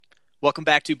Welcome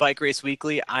back to Bike Race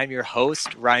Weekly. I'm your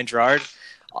host, Ryan Gerard,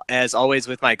 as always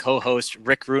with my co-host,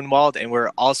 Rick Runwald, and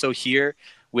we're also here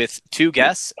with two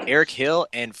guests, Eric Hill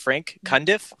and Frank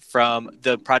Cundiff from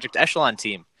the Project Echelon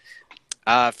team.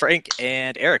 Frank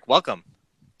and Eric, welcome.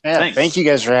 Yeah, Thanks. Thank you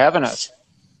guys for having us.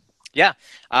 Yeah,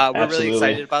 we're Absolutely. really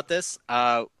excited about this.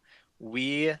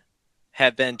 We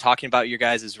have been talking about your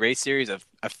guys' race series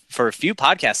for a few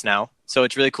podcasts now, so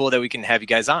it's really cool that we can have you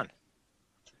guys on.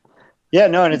 Yeah,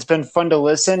 no, and it's been fun to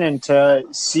listen and to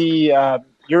see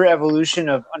your evolution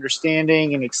of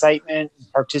understanding and excitement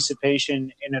and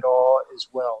participation in it all as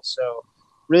well. So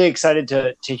really excited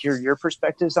to hear your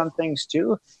perspectives on things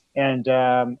too. And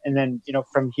then,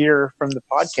 from here, from the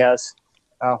podcast,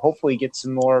 hopefully get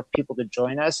some more people to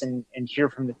join us and hear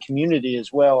from the community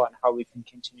as well on how we can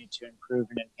continue to improve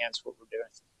and enhance what we're doing.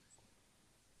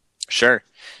 Sure.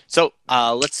 So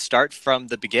let's start from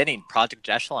the beginning, Project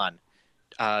Echelon.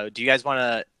 Do you guys want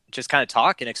to just kind of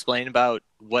talk and explain about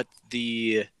what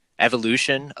the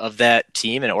evolution of that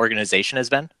team and organization has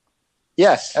been?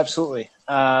 Yes, absolutely.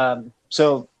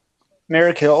 So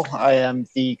Eric Hill, I am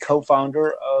the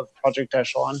co-founder of Project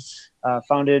Echelon,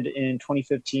 founded in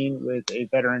 2015 with a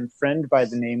veteran friend by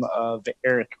the name of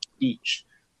Eric Beach.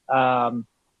 In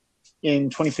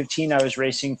 2015, I was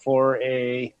racing for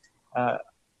a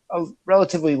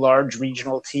relatively large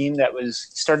regional team that was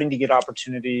starting to get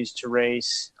opportunities to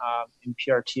race in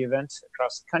PRT events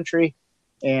across the country.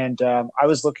 And I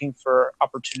was looking for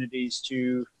opportunities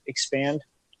to expand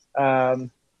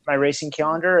my racing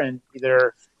calendar and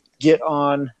either get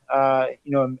on a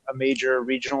major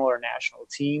regional or national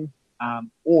team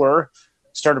or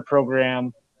start a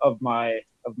program of my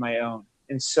own.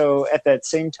 And so at that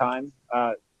same time,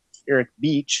 Eric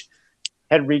Beach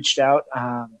had reached out,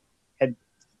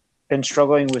 been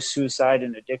struggling with suicide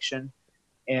and addiction,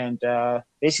 and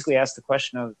basically asked the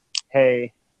question of,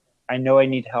 hey, I know I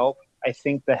need help. I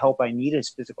think the help I need is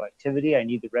physical activity. I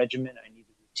need the regimen. I need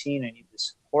the routine. I need the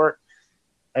support.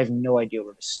 I have no idea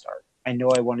where to start. I know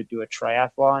I want to do a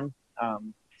triathlon. I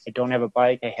don't have a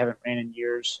bike. I haven't ran in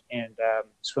years, and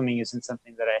swimming isn't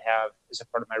something that I have as a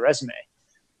part of my resume.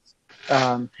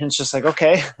 And it's just like,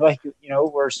 okay,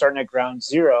 we're starting at ground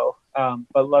zero.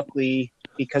 But luckily,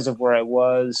 because of where I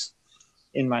was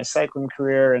in my cycling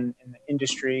career and in the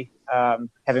industry,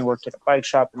 having worked at a bike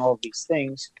shop and all of these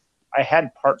things, I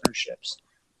had partnerships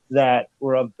that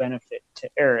were of benefit to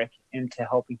Eric and to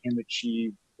helping him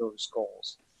achieve those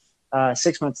goals.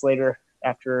 6 months later,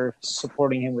 after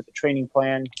supporting him with the training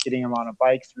plan, getting him on a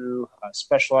bike through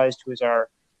Specialized, who was our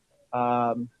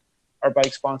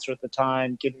bike sponsor at the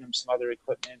time, getting him some other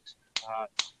equipment,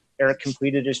 Eric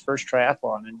completed his first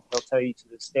triathlon, and he'll tell you to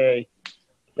this day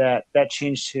that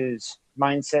changed his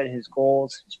mindset, his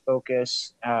goals, his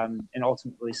focus, and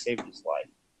ultimately saved his life.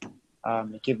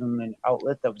 It gave him an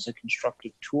outlet that was a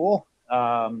constructive tool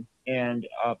and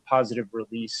a positive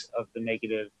release of the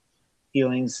negative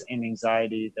feelings and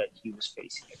anxiety that he was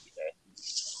facing every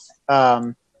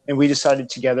day. And we decided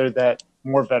together that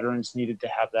more veterans needed to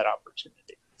have that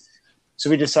opportunity. So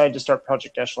we decided to start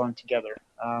Project Echelon together.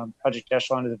 Project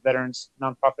Echelon is a veterans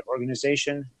nonprofit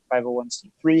organization,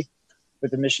 501c3,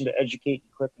 with a mission to educate,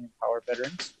 equip, and empower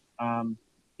veterans.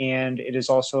 And it is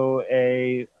also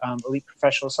a elite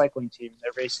professional cycling team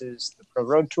that races the Pro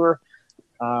Road Tour.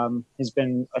 Has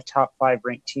been a top 5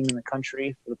 ranked team in the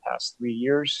country for the past 3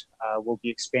 years. We'll be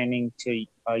expanding to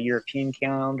a European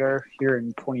calendar here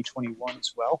in 2021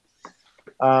 as well.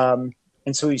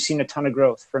 And so we've seen a ton of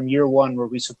growth from year one, where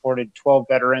we supported 12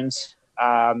 veterans,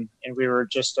 and we were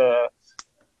just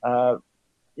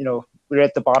we were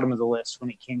at the bottom of the list when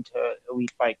it came to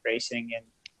elite bike racing.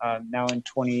 And now in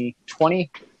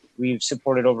 2020, we've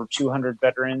supported over 200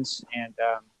 veterans, and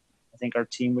I think our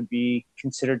team would be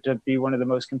considered to be one of the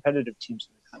most competitive teams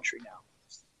in the country now.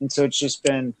 And so it's just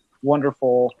been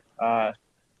wonderful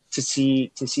to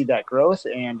see that growth.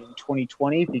 And in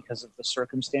 2020, because of the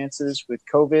circumstances with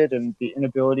COVID and the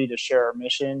inability to share our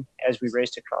mission as we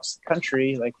raced across the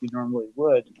country like we normally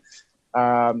would,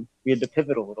 we had to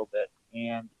pivot a little bit.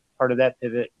 And part of that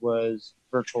pivot was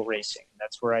virtual racing.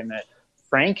 That's where I met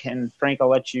Frank. And Frank, I'll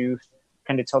let you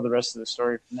kind of tell the rest of the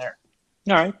story from there.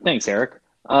 All right. Thanks, Eric.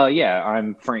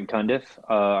 I'm Frank Cundiff.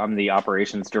 I'm the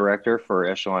operations director for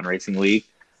Echelon Racing League.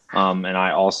 And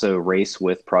I also race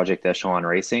with Project Echelon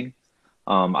Racing.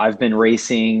 I've been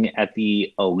racing at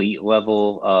the elite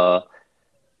level.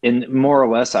 In more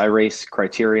or less, I race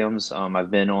criteriums.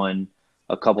 I've been on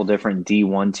a couple different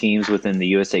D1 teams within the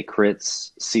USA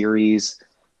Crits series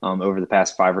over the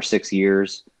past 5 or 6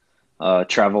 years.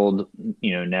 Traveled,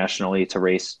 nationally to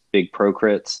race big pro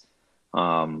crits.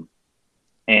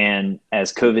 And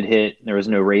as COVID hit, there was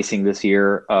no racing this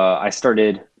year. I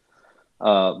started,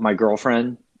 my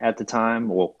girlfriend at the time,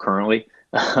 well, currently,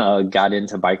 got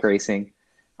into bike racing.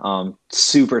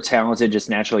 Super talented, just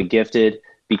naturally gifted.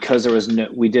 Because there was no,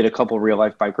 we did a couple real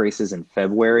life bike races in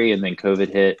February, and then COVID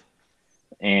hit,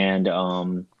 and I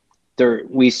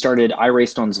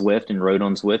raced on Zwift and rode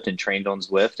on Zwift and trained on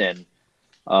Zwift, and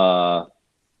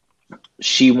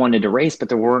she wanted to race, but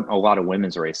there weren't a lot of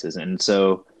women's races, and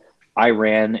so I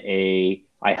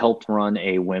helped run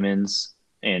a women's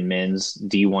and men's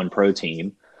D1 pro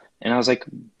team, and I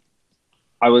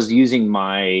was using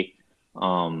my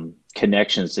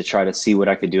connections to try to see what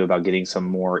I could do about getting some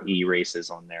more races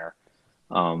on there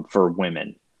for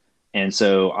women. And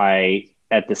so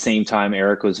at the same time,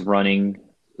 Eric was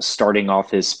starting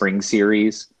off his spring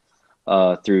series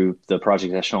through the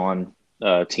Project Echelon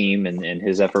team and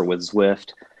his effort with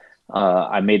Zwift.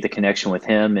 I made the connection with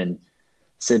him and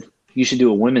said, you should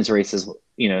do a women's race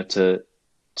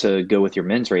to go with your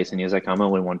men's race. And he was like, I'm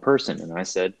only one person. And I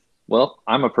said, well,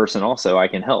 I'm a person also, I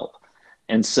can help.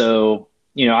 And so,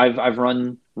 I've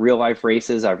run real life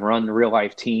races, I've run real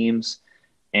life teams,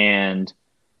 and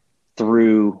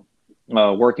through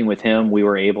working with him, we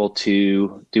were able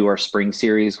to do our spring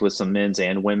series with some men's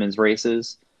and women's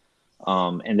races.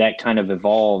 And that kind of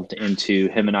evolved into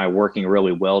him and I working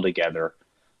really well together.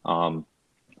 A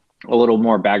little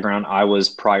more background. I was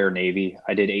prior Navy.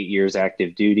 I did 8 years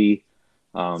active duty,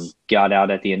 got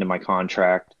out at the end of my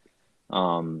contract,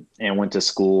 and went to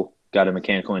school, got a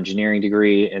mechanical engineering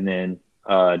degree. And then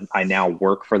I now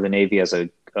work for the Navy as a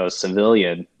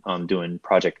civilian, doing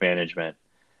project management.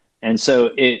 And so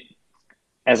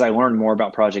as I learned more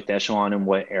about Project Echelon and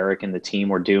what Eric and the team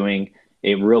were doing,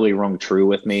 it really rung true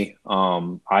with me.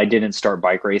 I didn't start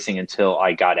bike racing until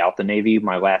I got out the Navy.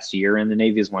 My last year in the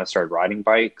Navy is when I started riding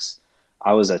bikes.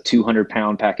 I was a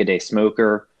 200-pound pack-a-day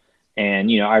smoker.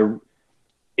 And,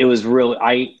 it was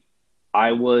really,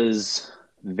 I was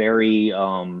very,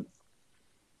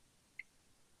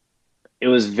 it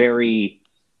was very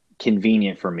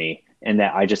convenient for me in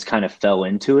that I just kind of fell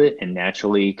into it and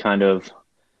naturally kind of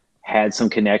had some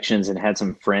connections and had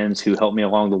some friends who helped me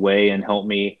along the way and helped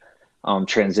me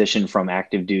transition from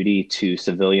active duty to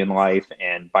civilian life,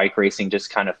 and bike racing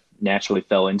just kind of naturally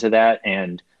fell into that.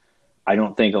 And I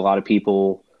don't think a lot of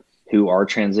people who are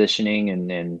transitioning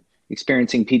and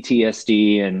experiencing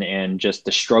PTSD and just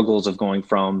the struggles of going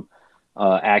from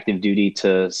active duty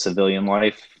to civilian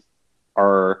life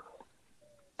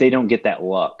they don't get that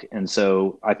luck. And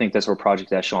so I think that's where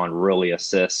Project Echelon really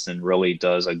assists and really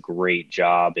does a great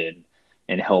job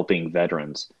in helping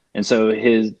veterans. And so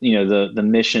the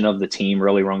mission of the team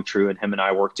really rung true, and him and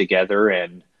I worked together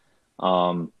and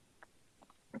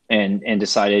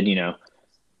decided,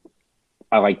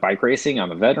 I like bike racing.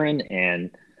 I'm a veteran, and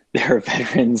they're a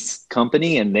veterans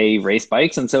company and they race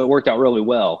bikes. And so it worked out really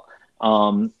well.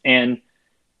 And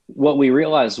what we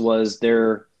realized was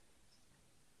there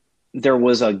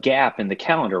was a gap in the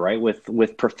calendar, right?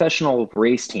 With professional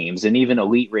race teams and even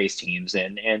elite race teams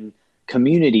and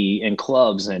community and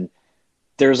clubs. And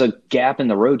there's a gap in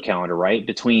the road calendar, right?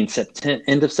 Between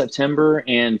end of September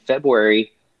and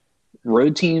February,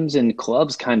 road teams and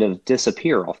clubs kind of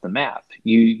disappear off the map.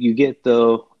 You get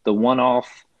the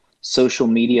one-off social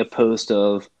media post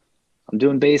of, I'm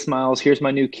doing base miles, here's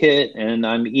my new kit, and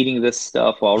I'm eating this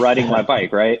stuff while riding my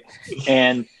bike, right?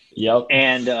 And yep.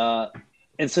 And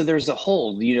so there's a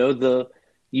hole,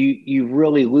 you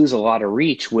really lose a lot of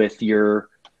reach with your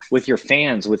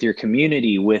fans, with your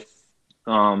community, with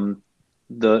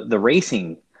the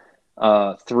racing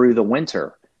through the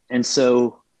winter. And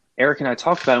so Eric and I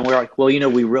talked about it, and we're like, well,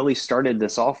 we really started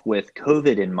this off with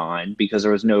COVID in mind because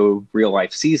there was no real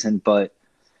life season, but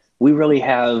we really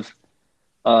have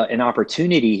an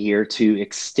opportunity here to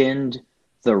extend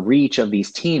the reach of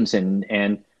these teams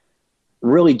and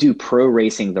really do pro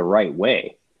racing the right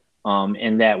way.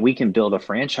 And that we can build a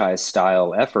franchise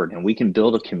style effort, and we can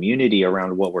build a community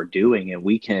around what we're doing, and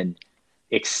we can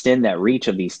extend that reach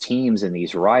of these teams and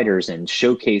these riders and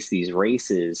showcase these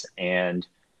races and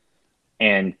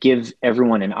give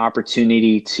everyone an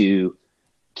opportunity to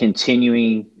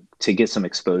continuing to get some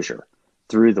exposure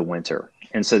through the winter.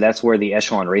 And so that's where the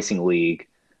Echelon Racing League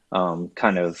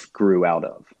kind of grew out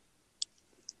of.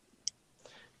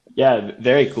 Yeah,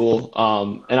 very cool.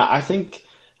 And I think,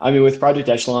 with Project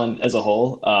Echelon as a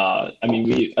whole,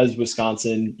 we, as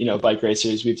Wisconsin, bike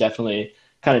racers, we've definitely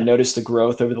kind of noticed the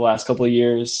growth over the last couple of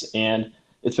years, and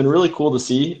it's been really cool to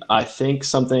see. I think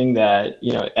something that,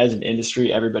 as an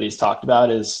industry, everybody's talked about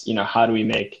is, how do we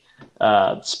make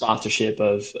sponsorship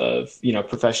of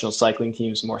professional cycling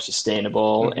teams more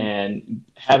sustainable and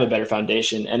have a better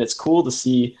foundation. And it's cool to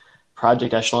see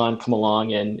Project Echelon come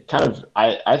along and kind of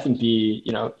I think be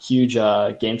huge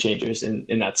game changers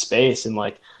in that space, and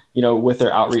with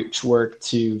their outreach work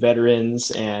to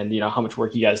veterans and how much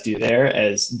work you guys do there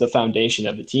as the foundation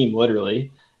of the team,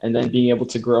 literally, and then being able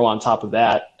to grow on top of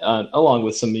that, along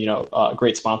with some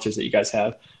great sponsors that you guys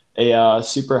have, a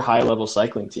super high level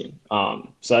cycling team.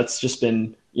 So that's just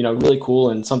been really cool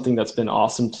and something that's been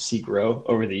awesome to see grow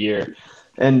over the year.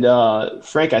 And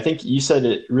Frank, I think you said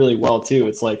it really well too.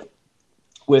 It's like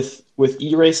with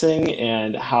e-racing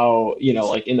and how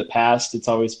in the past it's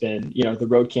always been the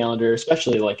road calendar,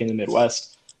 especially in the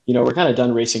Midwest. We're kind of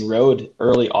done racing road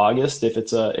early August if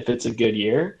it's a good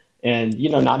year. And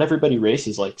not everybody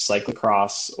races like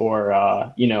cyclocross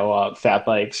or fat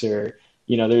bikes, or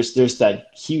there's that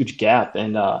huge gap.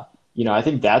 And I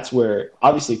think that's where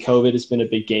obviously COVID has been a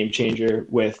big game changer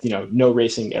with no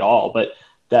racing at all, but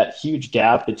that huge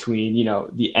gap between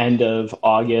the end of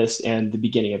August and the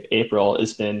beginning of April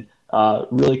has been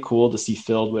really cool to see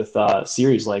filled with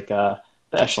series like the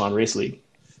Echelon Race League.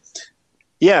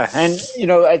 Yeah, and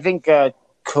I think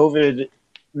COVID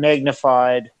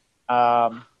magnified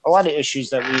a lot of issues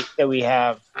that we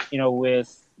have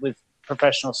with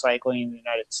professional cycling in the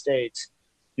United States.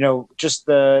 Just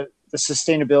the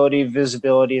sustainability,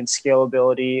 visibility, and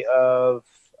scalability of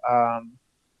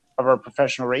our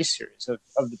professional race series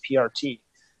of the PRT.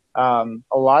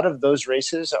 A lot of those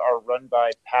races are run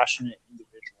by passionate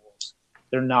individuals.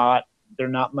 They're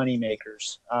not money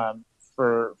makers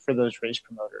for those race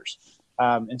promoters,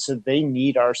 and so they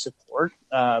need our support.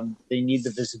 They need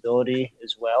the visibility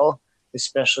as well,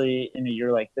 especially in a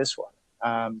year like this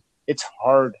one. It's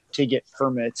hard to get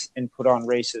permits and put on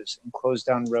races and close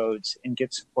down roads and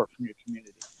get support from your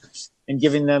community, and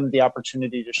giving them the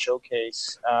opportunity to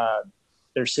showcase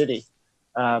their city,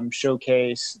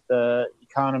 showcase the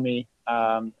economy,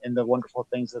 and the wonderful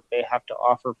things that they have to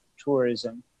offer for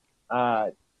tourism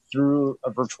through a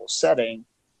virtual setting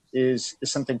is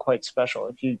something quite special.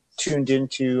 If you tuned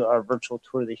into our virtual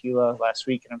tour of the Gila last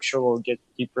week, and I'm sure we'll get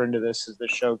deeper into this as the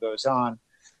show goes on,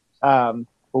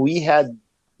 but we had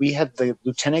the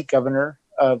lieutenant governor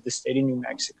of the state of New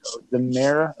Mexico, the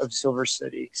mayor of Silver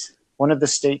City, one of the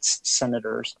state's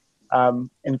senators,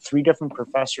 and 3 different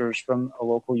professors from a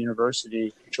local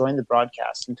university join the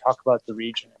broadcast and talk about the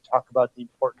region and talk about the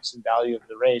importance and value of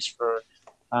the race for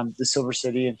the Silver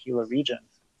City and Gila region.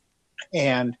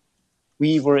 And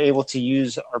we were able to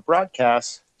use our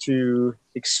broadcast to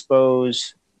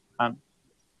expose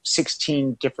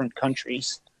 16 different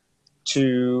countries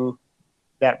to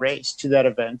that race, to that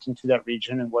event, and to that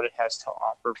region, and what it has to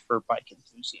offer for bike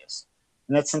enthusiasts.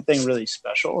 And that's something really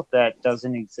special that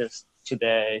doesn't exist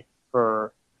today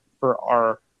for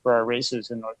our races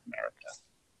in North America.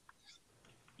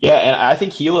 Yeah, and I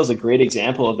think Gila is a great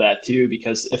example of that too,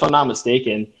 because if I'm not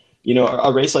mistaken,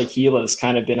 a race like Gila has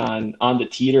kind of been on the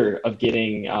teeter of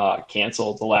getting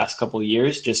canceled the last couple of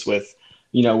years, just with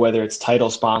whether it's title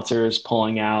sponsors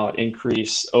pulling out,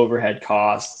 increased overhead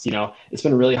costs. It's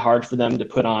been really hard for them to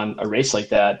put on a race like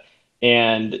that.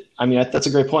 And I mean, that's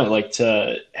a great point. Like,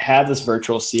 to have this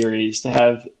virtual series, to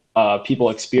have people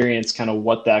experience kind of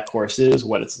what that course is,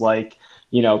 what it's like,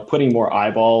 putting more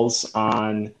eyeballs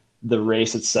on the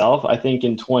race itself. I think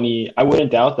I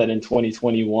wouldn't doubt that in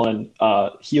 2021,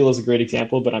 Gila is a great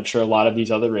example, but I'm sure a lot of these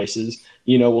other races,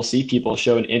 we'll see people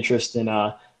show an interest in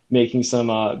making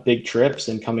some big trips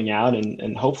and coming out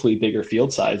and hopefully bigger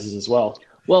field sizes as well.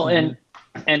 Well,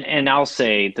 and I'll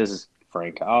say, this is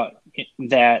Frank,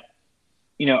 that,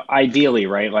 ideally,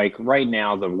 right? Like right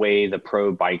now, the way the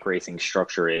pro bike racing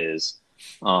structure is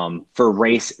for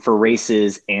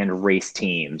races and race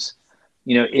teams,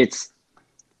 it's,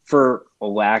 for a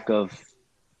lack of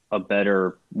a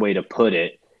better way to put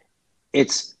it,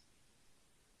 it's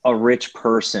a rich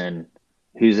person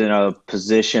who's in a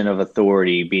position of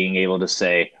authority being able to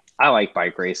say, I like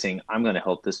bike racing, I'm going to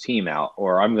help this team out,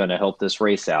 or I'm going to help this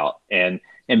race out, and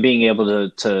being able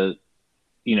to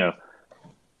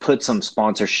put some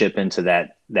sponsorship into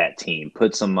that team,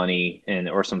 put some money in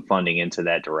or some funding into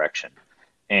that direction.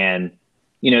 And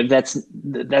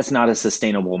that's not a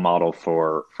sustainable model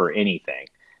for anything.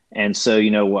 And so,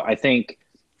 I think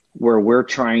where we're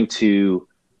trying to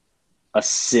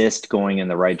assist going in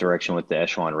the right direction with the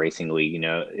Echelon Racing League,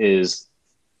 is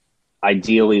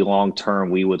ideally long term,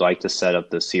 we would like to set up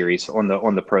the series on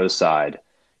the pro side,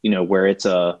 where it's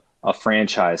a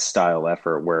franchise style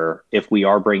effort, where if we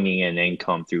are bringing in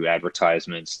income through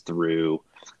advertisements, through,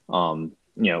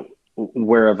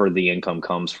 wherever the income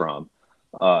comes from,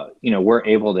 we're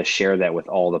able to share that with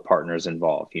all the partners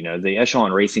involved. The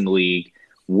Echelon Racing League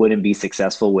wouldn't be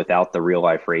successful without the real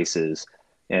life races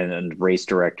and race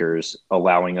directors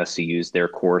allowing us to use their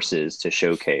courses to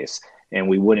showcase. And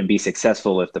we wouldn't be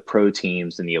successful if the pro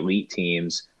teams and the elite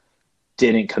teams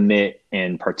didn't commit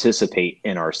and participate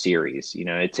in our series.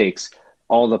 It takes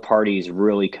all the parties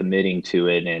really committing to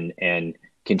it and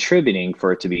contributing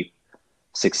for it to be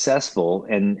successful,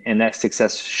 and that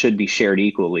success should be shared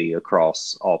equally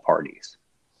across all parties.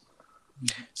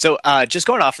 So just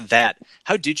going off of that,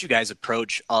 how did you guys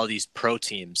approach all these pro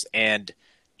teams? And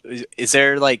is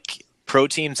there like pro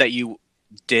teams that you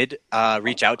did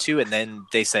reach out to and then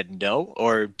they said no,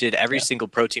 or did every single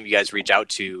pro team you guys reach out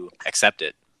to accept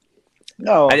it?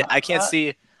 No, I can't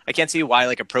see why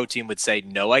like a pro team would say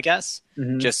no, I guess.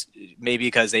 Mm-hmm. Just maybe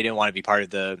because they didn't want to be part of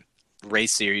the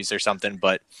race series or something.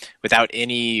 But without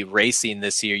any racing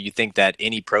this year, you think that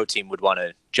any pro team would want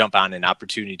to jump on an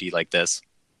opportunity like this?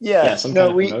 Yeah, some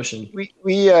kind of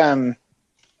promotion.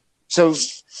 So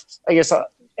I guess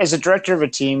as a director of a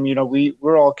team,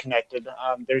 we're all connected.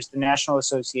 There's the National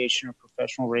Association of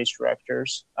Professional Race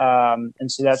Directors.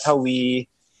 And so that's how we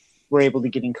were able to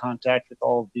get in contact with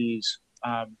all of these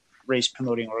race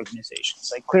promoting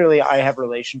organizations. Like clearly I have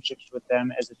relationships with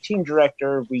them as a team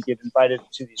director. We get invited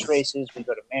to these races. We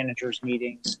go to managers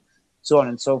meetings, so on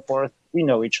and so forth. We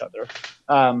know each other.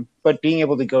 But being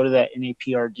able to go to that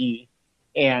NAPRD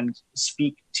and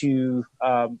speak to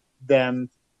them,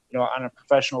 on a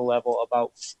professional level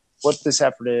about what this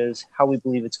effort is, how we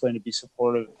believe it's going to be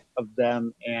supportive of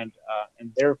them and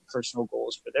their personal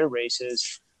goals for their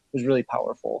races was really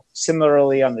powerful.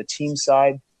 Similarly, on the team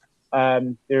side,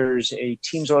 there's a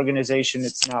teams organization.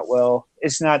 It's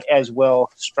not as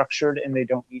well structured, and they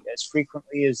don't meet as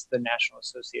frequently as the National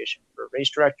Association for Race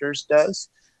Directors does.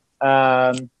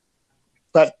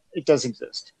 But it does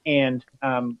exist. And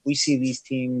we see these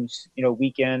teams,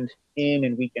 weekend in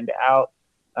and weekend out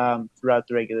throughout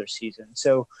the regular season.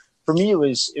 So for me, it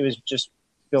was just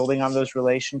building on those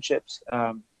relationships.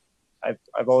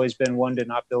 I've always been one to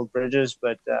not build bridges,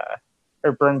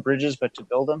 or burn bridges, but to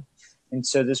build them. And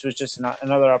so this was just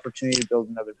another opportunity to build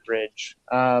another bridge.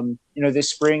 This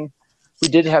spring we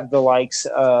did have the likes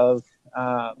of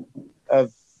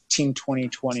Team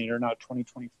 2020, or now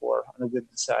 2024 on the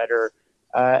women's side, or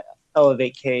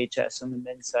Elevate KHS on the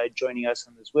men's side, joining us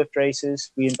on the Zwift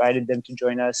races. We invited them to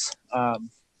join us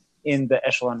in the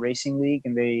Echelon Racing League,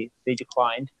 and they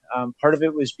declined. Part of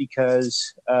it was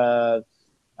because them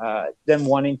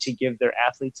wanting to give their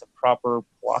athletes a proper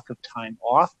block of time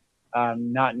off,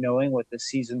 not knowing what the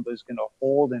season was going to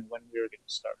hold and when we were going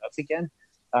to start up again.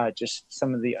 Just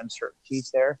some of the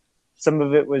uncertainties there. Some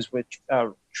of it was with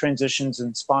transitions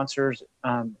and sponsors,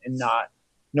 and not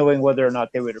knowing whether or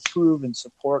not they would approve in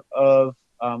support of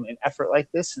an effort like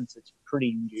this, since it's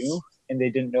pretty new and they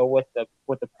didn't know what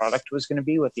the product was going to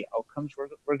be, what the outcomes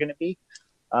were going to be.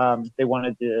 They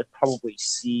wanted to probably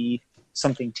see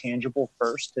something tangible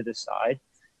first to decide.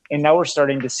 And now we're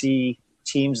starting to see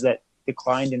teams that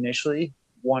declined initially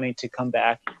wanting to come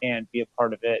back and be a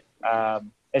part of it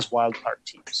as wildcard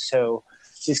teams. So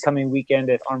this coming weekend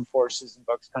at Armed Forces and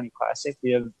Bucks County Classic,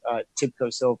 we have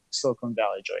TIBCO Silicon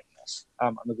Valley joining us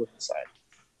on the women's side.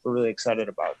 We're really excited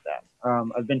about that.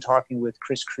 I've been talking with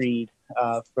Chris Creed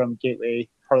from Gateway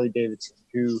Harley-Davidson,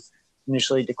 who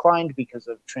initially declined because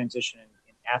of transition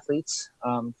in athletes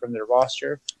from their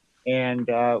roster. And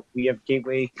we have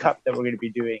Gateway Cup that we're going to be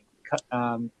doing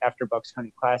after Bucks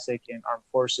County Classic and Armed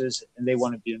Forces, and they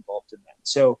want to be involved in that.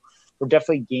 So we're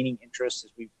definitely gaining interest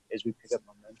as we pick up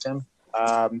momentum.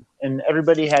 And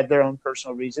everybody had their own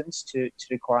personal reasons to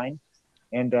decline,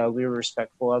 and we were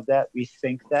respectful of that. We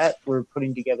think that we're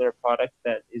putting together a product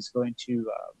that is going to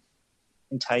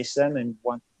entice them and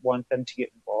want them to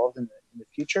get involved in the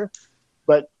future.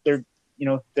 But their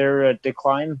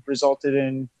decline resulted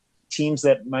in teams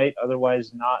that might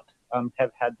otherwise not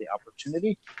have had the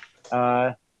opportunity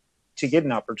to get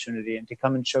an opportunity and to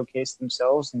come and showcase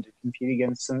themselves and to compete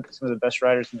against some of the best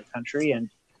riders in the country. And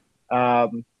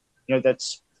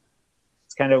it's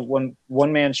kind of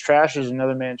one man's trash is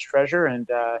another man's treasure, and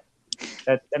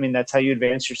that's how you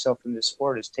advance yourself in this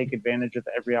sport, is take advantage of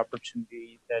every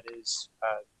opportunity that is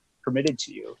permitted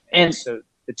to you. And so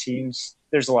the teams,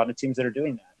 there's a lot of teams that are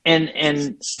doing that.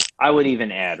 And I would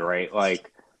even add, right,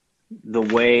 like the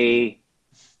way,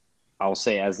 I'll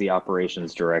say as the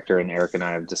operations director, and Eric and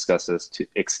I have discussed this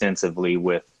extensively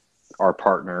with our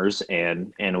partners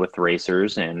and with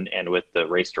racers and with the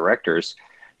race directors,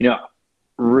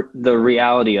 the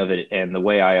reality of it and the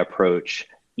way I approach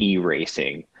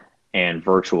e-racing and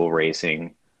virtual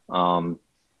racing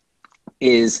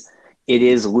is it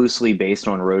is loosely based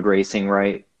on road racing,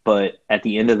 right? But at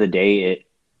the end of the day,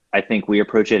 I think we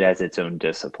approach it as its own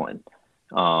discipline.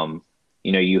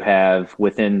 You have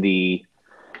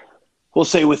we'll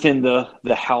say within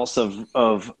the house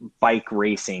of bike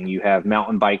racing, you have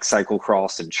mountain bike,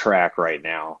 cyclocross, and track right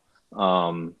now.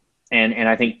 And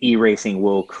I think e-racing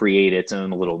will create its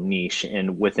own little niche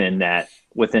and within that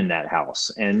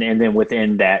house. And then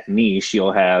within that niche,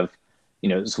 you'll have,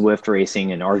 Zwift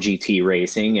racing and RGT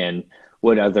racing and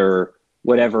whatever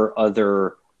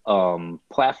other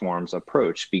platforms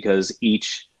approach, because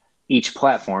each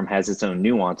platform has its own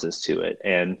nuances to it.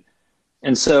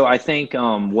 And so I think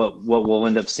what we'll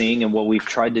end up seeing, and what we've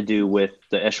tried to do with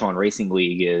the Echelon Racing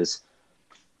League, is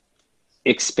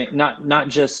expand, not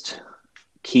just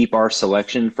keep our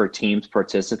selection for teams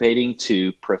participating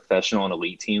to professional and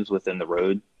elite teams within the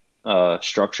road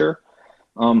structure,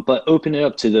 but open it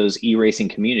up to those e-racing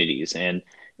communities and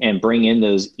bring in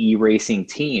those e-racing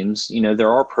teams.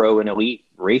 There are pro and elite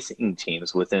racing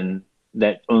teams within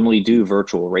that only do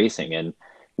virtual racing, and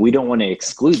we don't want to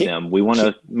exclude them. We want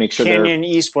to make sure Canyon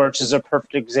Esports is a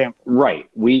perfect example. Right.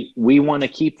 We want to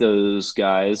keep those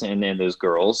guys and then those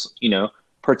girls,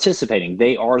 participating.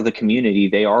 They are the community.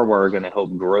 They are where we're going to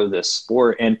help grow this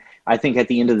sport. And I think at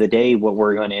the end of the day, what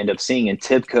we're going to end up seeing, and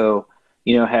Tibco,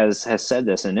 has said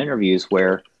this in interviews,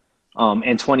 where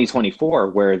in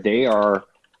 2024, where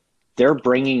they're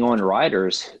bringing on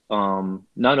riders,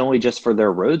 not only just for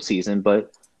their road season,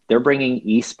 but they're bringing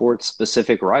esports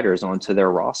specific riders onto their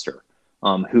roster,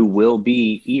 who will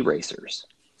be e-racers.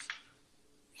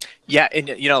 Yeah. And,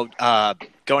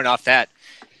 going off that,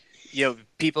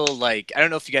 people like, I don't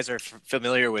know if you guys are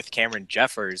familiar with Cameron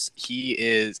Jeffers. He,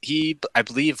 I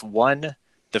believe, won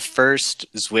the first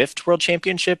Zwift World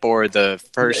Championship, or the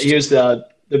first. He was the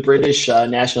British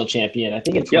national champion, I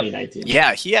think, in 2019.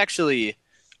 Yeah, he actually,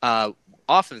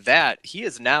 off of that, he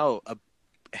is now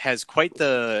has quite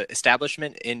the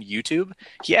establishment in YouTube.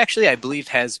 He actually, I believe,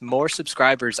 has more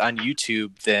subscribers on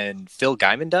YouTube than Phil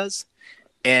Gaiman does,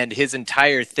 and his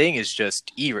entire thing is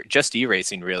just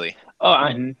e-racing, really.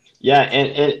 Oh, yeah,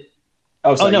 and I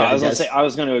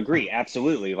was going to agree,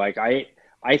 absolutely. Like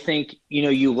I think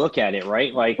you look at it,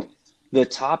 right? Like the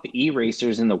top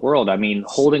e-racers in the world. I mean,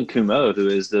 Holden Kumo, who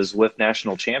is the Zwift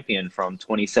national champion from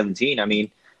 2017. I mean,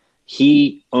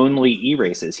 he only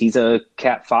e-races. He's a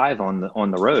Cat 5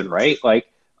 on the road, right?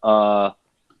 Like the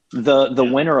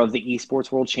winner of the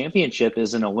Esports World Championship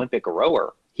is an Olympic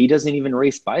rower. He doesn't even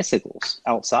race bicycles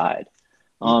outside.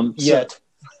 Yet.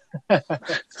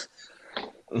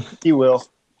 He will.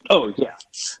 Oh yeah.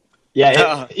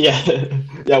 Yeah.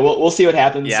 We'll see what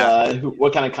happens. Yeah.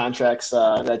 What kind of contracts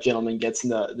that gentleman gets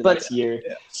in the next year.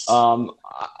 Yeah.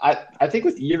 I think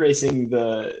with e-racing,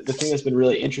 the thing that's been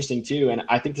really interesting too, and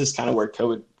I think this is kind of where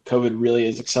COVID really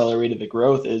has accelerated the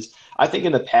growth, is I think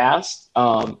in the past,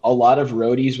 a lot of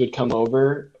roadies would come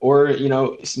over, or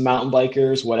some mountain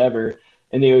bikers, whatever,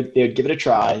 and they would give it a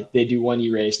try. They'd do one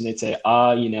e-race and they'd say,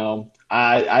 I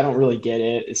don't really get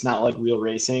it. It's not like real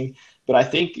racing. But I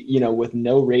think, with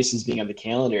no races being on the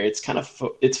calendar,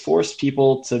 it's forced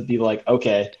people to be like,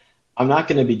 okay, I'm not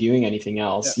going to be doing anything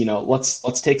else. Yeah.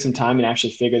 Let's take some time and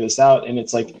actually figure this out. And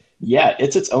it's like, yeah,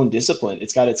 it's its own discipline.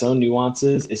 It's got its own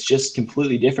nuances. It's just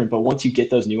completely different. But once you get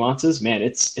those nuances, man,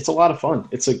 it's a lot of fun.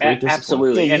 It's a great discipline.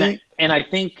 Absolutely. And I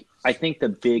think the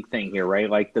big thing here, right?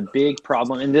 Like the big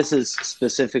problem, and this is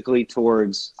specifically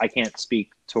towards, I can't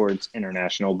speak towards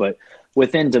international, but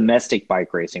within domestic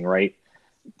bike racing, right?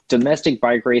 Domestic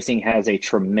bike racing has a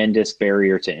tremendous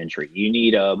barrier to entry. You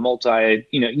need a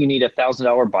you need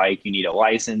 $1,000 bike, you need a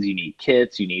license, you need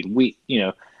kits, you need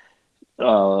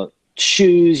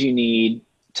shoes, you need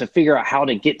to figure out how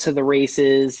to get to the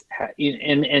races,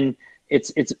 and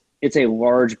it's a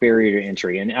large barrier to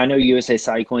entry. And I know USA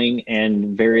Cycling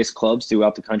and various clubs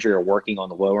throughout the country are working on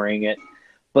lowering it,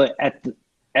 but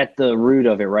at the root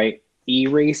of it, right,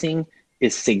 e-racing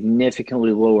is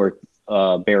significantly lower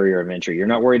barrier of entry. You're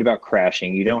not worried about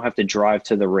crashing. You don't have to drive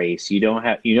to the race. You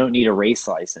don't need a race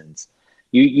license.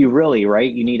 You really,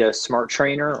 right? You need a smart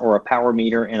trainer or a power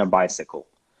meter and a bicycle.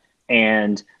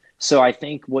 And so I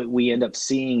think what we end up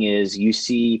seeing is you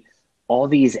see all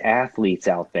these athletes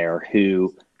out there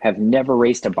who have never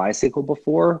raced a bicycle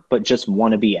before, but just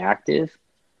want to be active,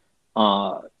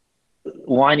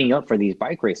 lining up for these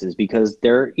bike races because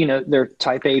they're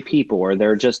type A people, or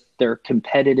they're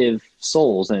competitive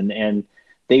souls, and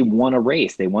they want to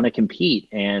race, they want to compete,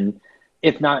 and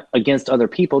if not against other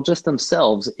people, just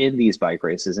themselves in these bike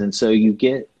races. And so you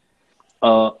get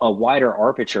a wider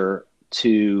aperture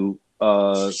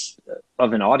of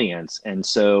an audience. And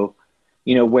so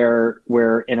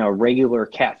where in a regular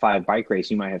Cat 5 bike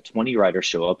race, you might have 20 riders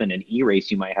show up, and an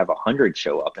e-race, you might have 100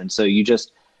 show up. And so you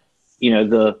just,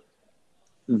 the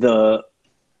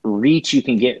reach you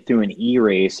can get through an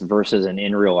e-race versus an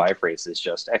in real life race is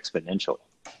just exponential.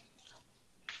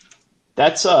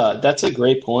 That's a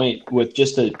great point with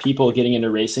just the people getting into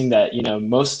racing that,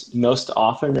 most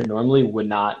often or normally would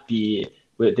not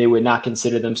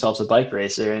consider themselves a bike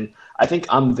racer. And I think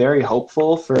I'm very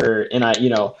hopeful for,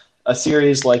 a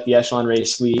series like the Echelon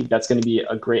Race League, that's going to be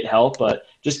a great help, but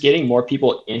just getting more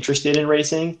people interested in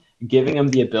racing, giving them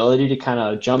the ability to kind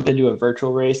of jump into a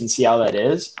virtual race and see how that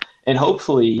is. And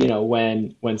hopefully,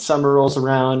 when summer rolls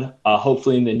around,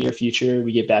 hopefully in the near future,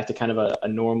 we get back to kind of a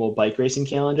normal bike racing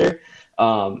calendar.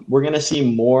 We're going to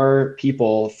see more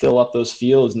people fill up those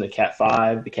fields in the Cat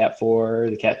 5, the Cat 4,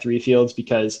 the Cat 3 fields,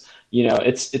 because,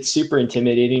 it's super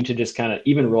intimidating to just kind of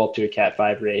even roll up to a Cat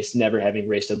 5 race, never having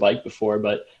raced a bike before.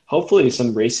 But hopefully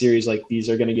some race series like these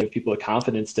are going to give people the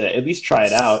confidence to at least try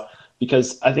it out,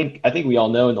 because I think we all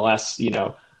know in the last,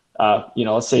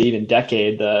 let's say even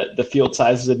decade, the field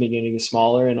sizes have been getting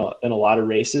smaller in a lot of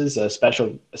races,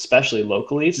 especially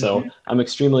locally. So I'm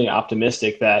extremely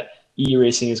optimistic that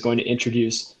e-racing is going to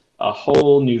introduce a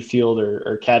whole new field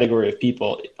or category of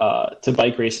people to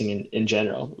bike racing in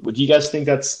general. Would you guys think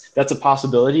that's a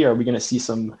possibility? Or are we going to see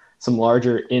some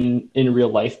larger in real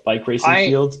life bike racing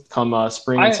fields come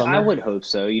spring and summer? I would hope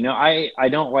so. I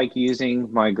don't like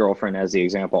using my girlfriend as the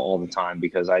example all the time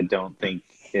because I don't think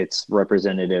it's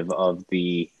representative of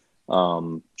the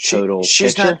total.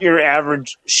 She's picture. not your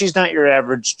average. She's not your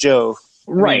average Joe,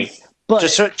 right? I mean, but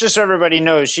just so everybody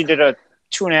knows, she did a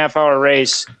 2.5 hour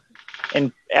race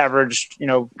and averaged,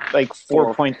 like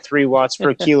 4.3 watts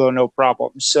per kilo, no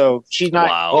problem. So she's not.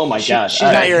 Wow. Oh my God. She's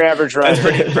not your average rider. That's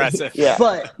pretty impressive. Yeah,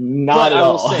 but not at I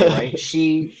will all. say, right?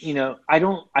 She, I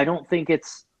don't think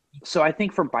it's. So I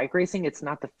think for bike racing, it's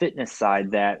not the fitness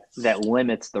side that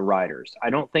limits the riders. I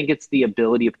don't think it's the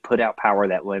ability to put out power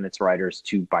that limits riders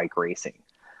to bike racing.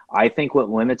 I think what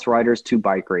limits riders to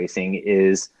bike racing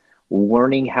is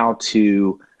learning how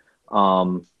to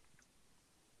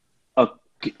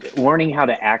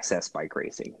access bike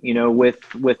racing.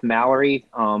 With Mallory,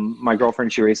 my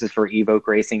girlfriend, she races for Evoke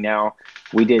Racing now.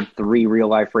 We did 3 real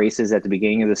life races at the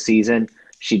beginning of the season.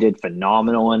 She did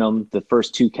phenomenal in them. The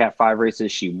first 2 Cat 5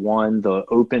 races, she won. The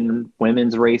open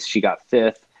women's race, she got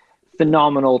 5th.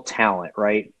 Phenomenal talent,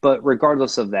 right? But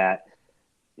regardless of that,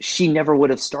 she never would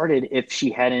have started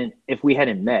if we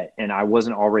hadn't met and I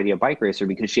wasn't already a bike racer,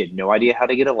 because she had no idea how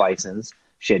to get a license.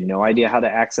 She had no idea how to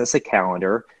access a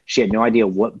calendar. She had no idea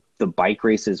what the bike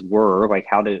races were, like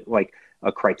how to, like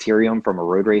a criterium from a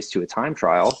road race to a time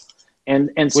trial.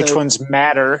 And so, which ones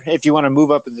matter if you want to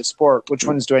move up in the sport? Which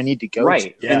ones do I need to go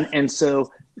right. to? Yeah. And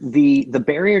so the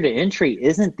barrier to entry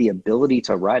isn't the ability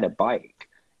to ride a bike.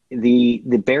 The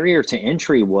barrier to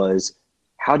entry was,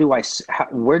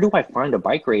 where do I find a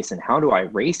bike race and how do I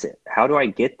race it? How do I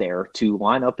get there to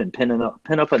line up and pin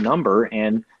up a number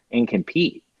and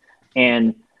compete?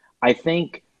 And I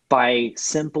think by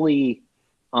simply,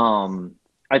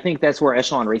 I think that's where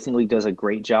Echelon Racing League does a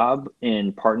great job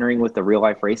in partnering with the real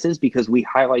life races, because we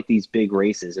highlight these big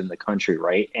races in the country,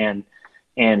 right? And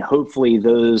hopefully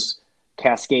those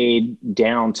cascade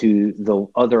down to the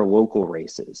other local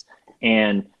races.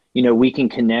 And, we can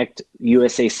connect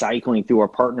USA Cycling through our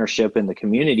partnership in the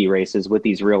community races with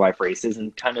these real life races,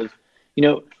 and kind of,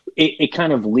 it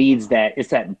kind of leads that, it's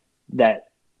that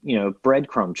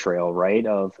breadcrumb trail, right?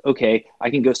 Of, okay, I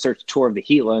can go search Tour of the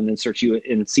Gila and then search you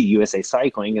and see USA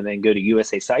Cycling, and then go to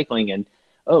USA Cycling and,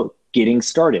 getting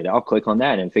started. I'll click on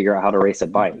that and figure out how to race a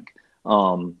bike.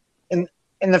 And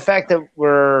the fact that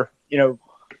we're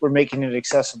making it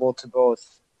accessible to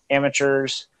both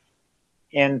amateurs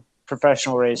and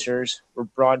professional racers, we're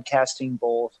broadcasting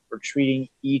both, we're treating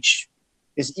each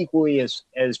as equally as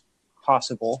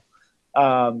possible.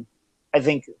 I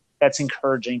think that's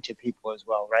encouraging to people as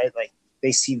well, right? Like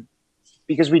they see,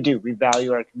 because we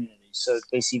value our community. So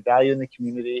they see value in the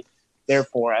community.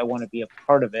 Therefore, I want to be a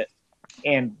part of it.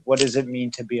 And what does it mean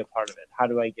to be a part of it? How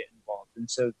do I get involved? And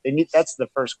so that's the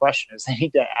first question, is they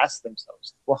need to ask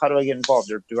themselves, well, how do I get involved?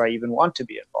 Or do I even want to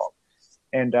be involved?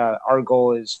 And our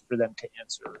goal is for them to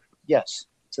answer yes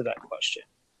to that question.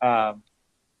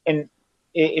 And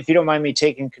if you don't mind me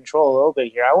taking control a little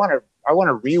bit here, I want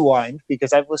to rewind,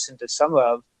 because I've listened to some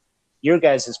of your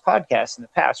guys' podcasts in the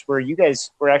past where you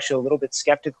guys were actually a little bit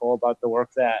skeptical about the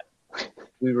work that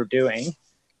we were doing,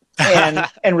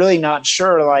 and really not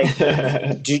sure, like,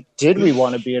 did we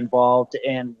want to be involved,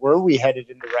 and were we headed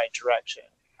in the right direction?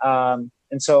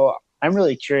 And so I'm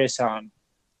really curious on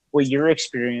what your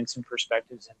experience and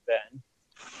perspectives have been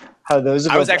those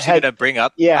have I was actually going to bring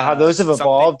up how those have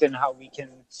evolved something.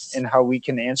 and how we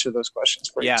can answer those questions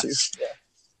for you too.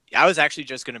 I was actually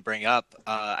just going to bring up,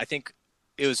 I think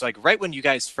it was like right when you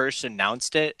guys first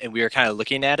announced it and we were kind of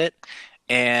looking at it.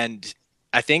 And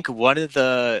I think one of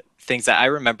the things that I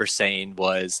remember saying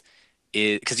was,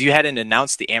 because you hadn't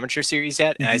announced the amateur series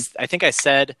yet. And I think I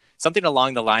said something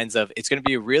along the lines of, it's going to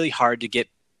be really hard to get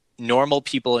normal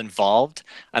people involved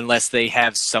unless they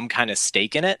have some kind of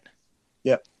stake in it.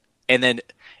 Yeah. And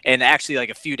actually like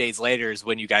a few days later is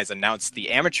when you guys announced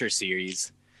the amateur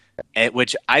series,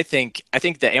 which I think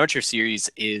the amateur series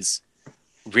is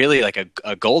really like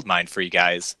a gold mine for you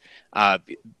guys,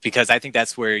 because I think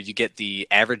that's where you get the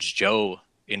average Joe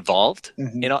involved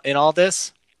in all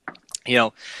this.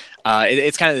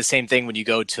 It's kind of the same thing when you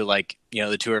go to like,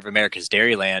 the Tour of America's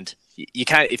Dairyland. You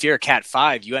kind of, if you're a Cat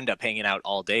 5, you end up hanging out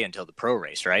all day until the pro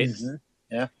race, right?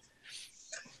 Yeah.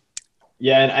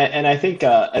 Yeah, and I think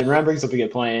and Ron brings up a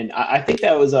good point. I think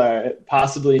that was our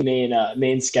possibly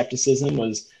main skepticism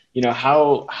was,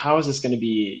 how is this going to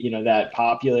be, that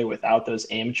popular without those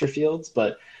amateur fields?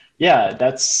 But yeah,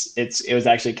 it was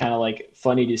actually kind of like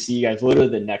funny to see you guys literally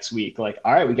the next week, like,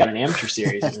 all right, we got an amateur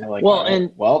series, and they're like,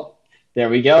 well, there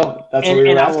we go. That's what we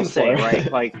were asking for,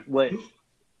 right? Like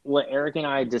what Eric and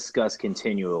I discuss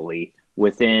continually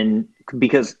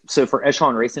because for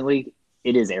Echelon Racing League,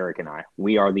 it is Eric and I.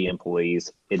 We are the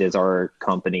employees. It is our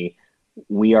company.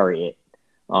 We are it.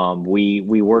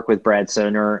 We work with Brad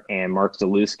Soner and Mark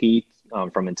Zalewski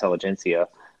from Intelligentsia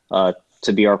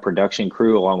to be our production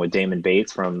crew, along with Damon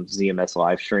Bates from ZMS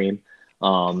Livestream.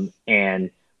 And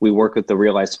we work with the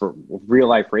real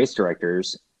life race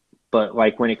directors. But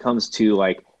like when it comes to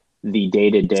like the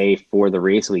day-to-day for the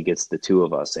race league, it's the two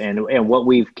of us. And what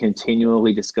we've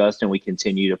continually discussed and we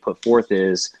continue to put forth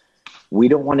is we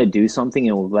don't want to do something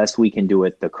unless we can do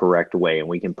it the correct way and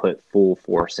we can put full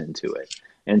force into it.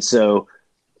 And so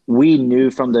we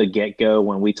knew from the get-go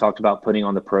when we talked about putting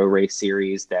on the pro race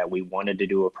series that we wanted to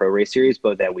do a pro race series,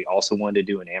 but that we also wanted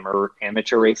to do an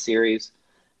amateur race series.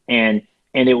 And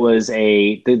it was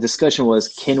the discussion was,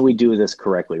 can we do this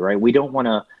correctly, right? We don't want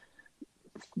to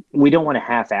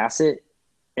half-ass it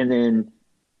and then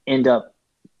end up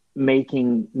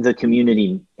making the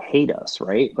community hate us,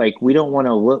 right? Like we don't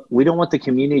want the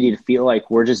community to feel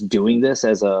like we're just doing this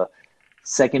as a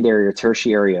secondary or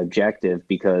tertiary objective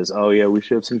because, oh yeah, we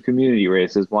should have some community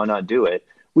races. Why not do it?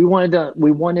 We wanted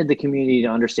the community to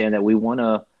understand that we want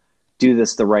to do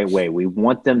this the right way. We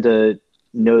want them to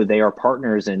know they are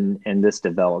partners in this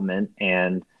development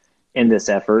and in this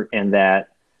effort, and that,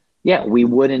 yeah, we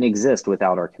wouldn't exist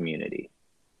without our community.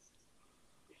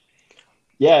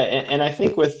 Yeah, and I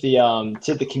think with the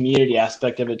to the community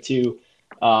aspect of it too.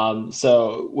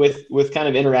 So with kind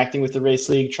of interacting with the race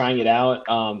league, trying it out,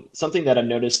 something that I've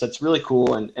noticed that's really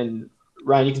cool, and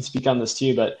Ryan, you can speak on this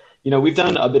too, but we've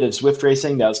done a bit of Zwift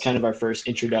racing. That was kind of our first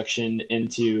introduction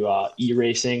into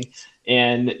e-racing,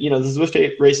 and the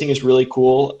Zwift racing is really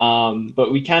cool.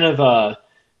 But we kind of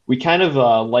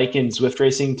liken Zwift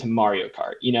racing to Mario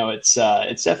Kart.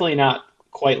 It's definitely not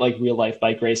quite like real life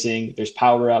bike racing. There's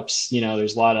power ups.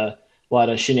 There's a lot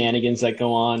of shenanigans that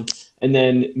go on. And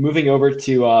then moving over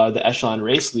to the Echelon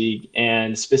Race League,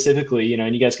 and specifically,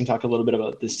 and you guys can talk a little bit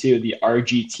about this too, the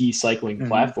RGT cycling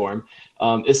platform.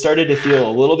 It started to feel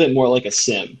a little bit more like a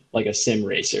sim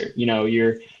racer.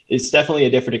 It's definitely a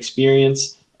different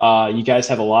experience. You guys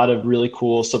have a lot of really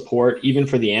cool support, even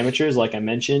for the amateurs, like I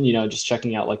mentioned, just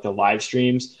checking out like the live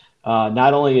streams.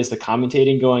 Not only is the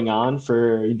commentating going on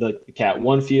for the Cat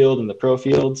 1 field and the pro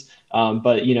fields,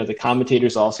 but the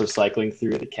commentators also cycling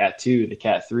through the Cat 2, the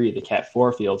Cat 3, the Cat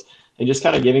 4 fields, and just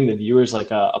kind of giving the viewers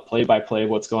like a play-by-play of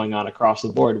what's going on across the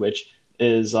board, which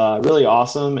is really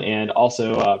awesome and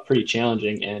also pretty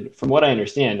challenging. And from what I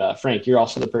understand, Frank, you're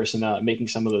also the person making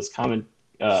some of those the commentary.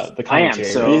 I am.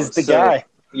 So he's the guy.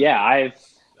 Yeah, I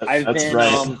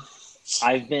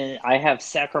have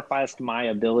sacrificed my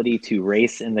ability to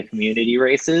race in the community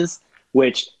races,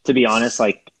 which, to be honest,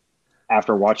 like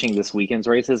after watching this weekend's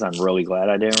races, I'm really glad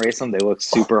I didn't race them. They look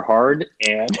super hard,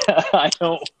 and I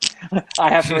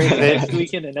have to race them next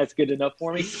weekend, and that's good enough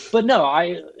for me. But no,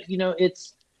 I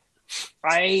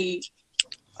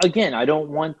don't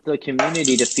want the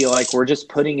community to feel like we're just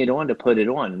putting it on to put it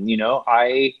on.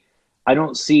 I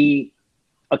don't see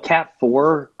a Cat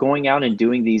 4 going out and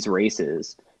doing these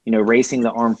races, racing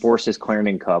the Armed Forces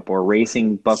Clarendon Cup or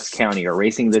racing Bucks County or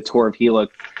racing the Tour of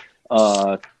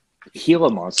Gila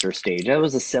Monster stage. That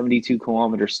was a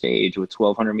 72-kilometer stage with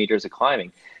 1,200 meters of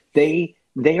climbing. They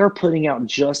are putting out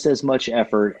just as much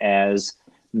effort as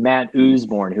Matt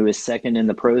Usborne, who is second in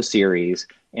the Pro Series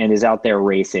and is out there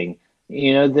racing.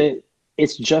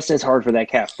 it's just as hard for that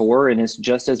Cat 4, and it's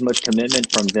just as much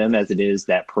commitment from them as it is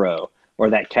that Pro or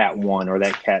that Cat 1 or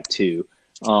that Cat 2.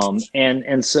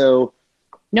 And so,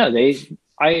 no,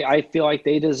 I feel like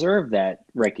they deserve that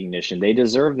recognition. They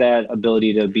deserve that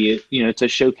ability to be, to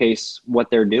showcase what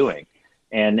they're doing.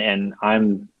 And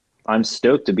I'm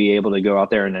stoked to be able to go out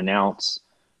there and announce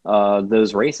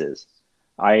those races.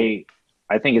 I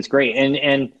think it's great.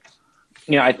 And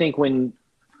I think when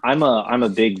I'm a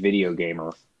big video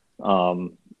gamer.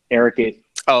 Eric,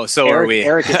 are we.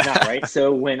 Eric is not, right?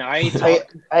 So when I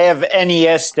talk, I have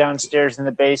NES downstairs in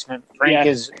the basement. Frank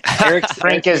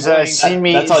has seen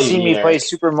me play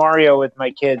Super Mario with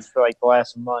my kids for like the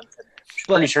last month.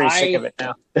 Pretty sure he's sick of it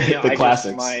now. The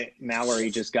classics. My Mallory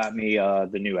just got me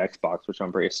the new Xbox, which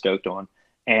I'm pretty stoked on.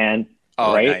 And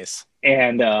nice.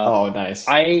 And nice.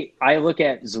 I look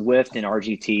at Zwift and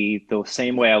RGT the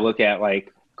same way I look at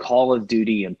like Call of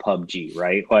Duty and PUBG,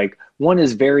 right? Like one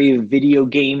is very video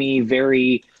gamey,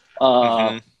 very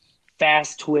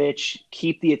fast twitch,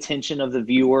 keep the attention of the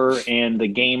viewer and the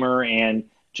gamer and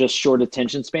just short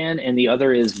attention span. And the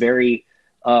other is very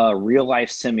real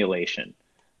life simulation.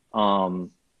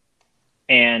 And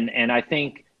I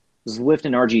think Zwift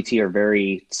and RGT are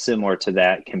very similar to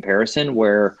that comparison,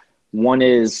 where one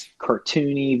is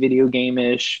cartoony, video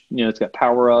game-ish, it's got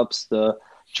power-ups, the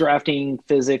drafting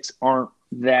physics aren't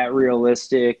that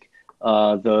realistic.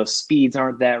 The speeds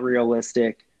aren't that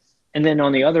realistic. And then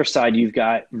on the other side, you've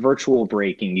got virtual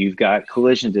braking, you've got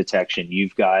collision detection,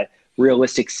 you've got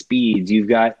realistic speeds, you've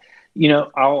got,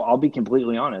 I'll be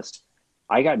completely honest.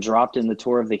 I got dropped in the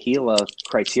Tour of the Gila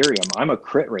criterium. I'm a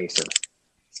crit racer,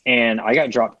 and I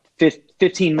got dropped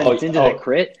 15 minutes into that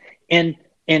crit. And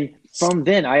from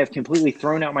then, I have completely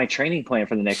thrown out my training plan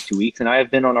for the next 2 weeks, and I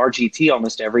have been on RGT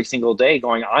almost every single day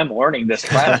going, I'm learning this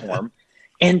platform.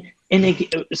 And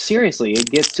seriously, it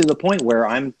gets to the point where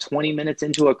I'm 20 minutes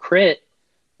into a crit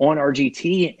on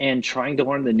RGT and trying to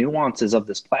learn the nuances of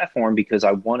this platform because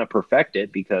I want to perfect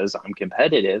it, because I'm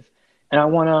competitive, and I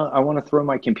want to throw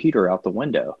my computer out the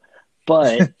window.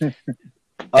 But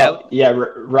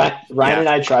Ryan and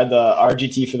I tried the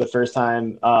RGT for the first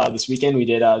time this weekend. We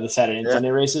did the Saturday and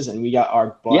Sunday races, and we got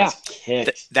our butts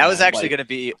kicked. That was actually going to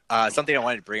be something I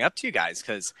wanted to bring up to you guys,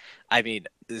 because I mean,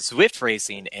 Zwift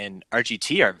racing and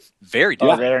RGT are very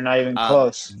different. Oh, they're not even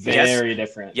close. Very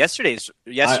different. Yesterday's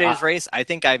race, I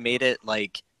think I made it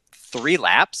like 3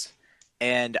 laps,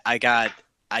 and I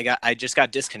just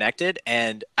got disconnected,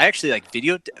 and I actually like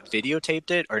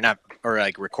videotaped it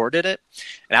or recorded it,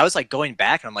 and I was like going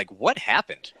back, and I'm like, what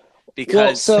happened?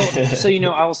 Because so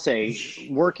I'll say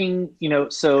working,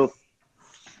 so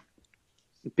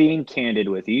being candid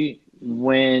with you,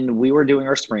 when we were doing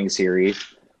our spring series,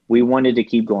 we wanted to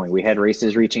keep going. We had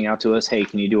races reaching out to us, hey,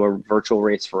 can you do a virtual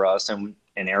race for us? And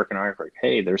Eric and I were like,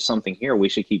 hey, there's something here. We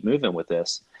should keep moving with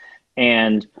this.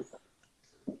 And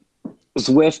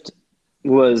Zwift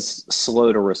was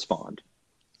slow to respond.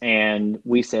 And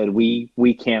we said, we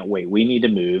can't wait. We need to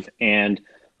move. And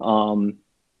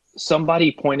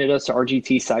somebody pointed us to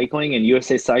RGT Cycling, and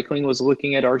USA Cycling was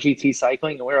looking at RGT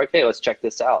Cycling, and we were like, hey, let's check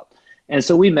this out. And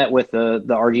so we met with the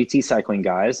RGT Cycling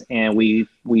guys, and we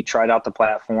tried out the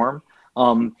platform.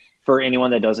 For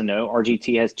anyone that doesn't know,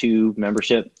 RGT has 2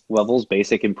 membership levels,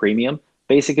 basic and premium.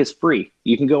 Basic is free.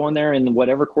 You can go on there, and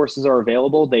whatever courses are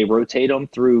available, they rotate them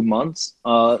through months.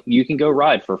 You can go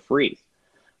ride for free.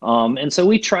 And so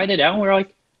we tried it out, and we were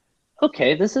like,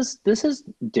 okay, this is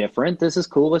different. This is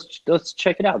cool. Let's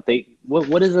check it out.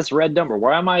 What is this red number?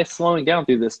 Why am I slowing down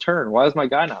through this turn? Why is my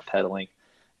guy not pedaling?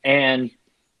 And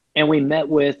we met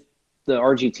with the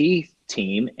RGT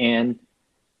team, and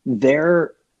they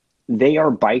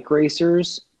are bike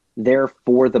racers. They're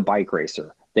for the bike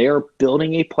racer. They are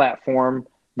building a platform.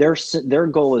 Their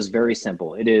goal is very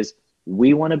simple. It is,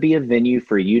 we want to be a venue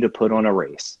for you to put on a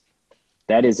race.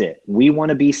 That is it. We want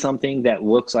to be something that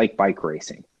looks like bike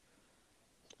racing.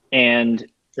 And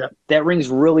that rings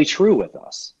really true with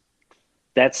us.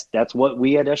 That's what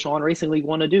we at Echelon Racing League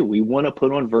want to do. We want to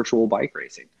put on virtual bike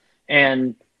racing.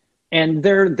 And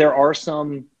there's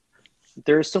some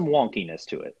wonkiness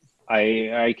to it.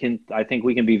 I think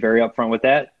we can be very upfront with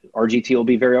that. RGT will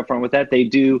be very upfront with that. They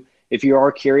do, if you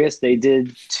are curious, they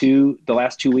did the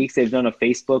last 2 weeks, they've done a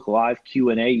Facebook Live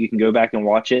Q&A. You can go back and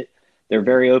watch it. They're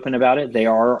very open about it. They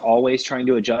are always trying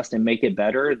to adjust and make it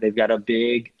better. They've got a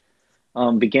big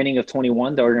beginning of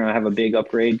 21. They're going to have a big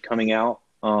upgrade coming out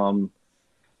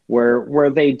where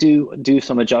they do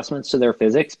some adjustments to their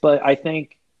physics. But I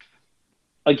think,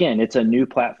 again, it's a new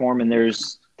platform, and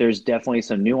there's definitely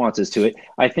some nuances to it.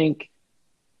 I think,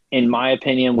 in my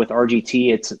opinion, with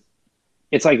RGT,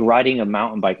 it's like riding a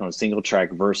mountain bike on single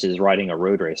track versus riding a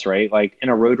road race, right? Like in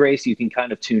a road race, you can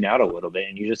kind of tune out a little bit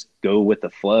and you just go with the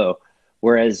flow.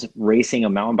 Whereas racing a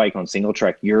mountain bike on single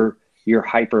track, you're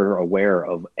hyper aware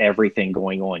of everything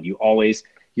going on.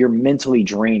 You're mentally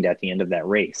drained at the end of that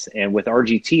race. And with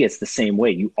RGT, it's the same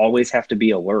way. You always have to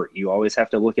be alert. You always have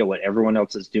to look at what everyone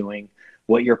else is doing,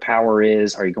 what your power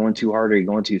is. Are you going too hard? Are you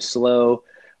going too slow?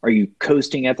 Are you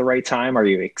coasting at the right time? Are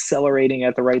you accelerating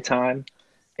at the right time?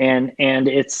 And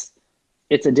it's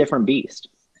a different beast.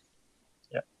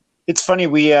 Yeah, it's funny.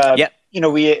 We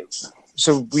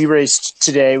so we raced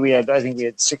today. I think we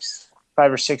had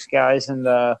 5 or 6 guys in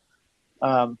the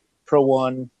Pro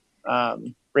One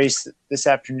race this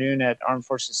afternoon at Armed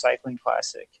Forces Cycling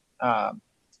Classic,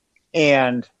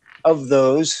 and of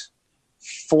those,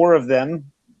 4 of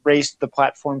them raced the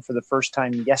platform for the first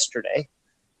time yesterday,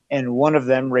 and 1 of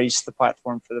them raced the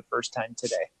platform for the first time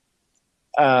today.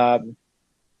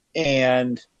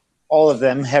 And all of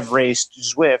them have raced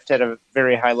Zwift at a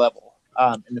very high level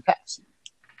in the past.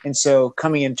 And so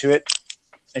coming into it,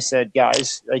 I said,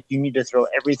 guys, like, you need to throw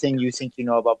everything you think you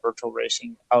know about virtual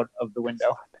racing out of the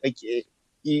window. Like,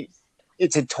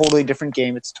 it's a totally different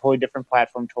game. It's a totally different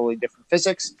platform, totally different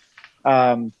physics.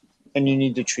 And you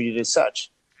need to treat it as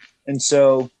such. And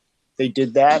so they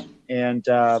did that. And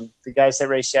the guys that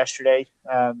raced yesterday,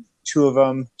 2 of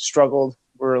them struggled,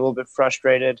 were a little bit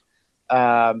frustrated.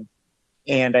 And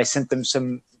I sent them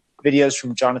some videos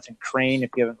from Jonathan Crane.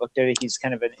 If you haven't looked at it, he's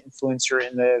kind of an influencer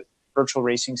in the virtual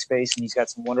racing space, and he's got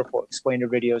some wonderful explainer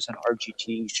videos on RGT.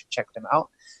 You should check them out.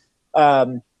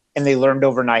 And they learned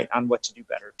overnight on what to do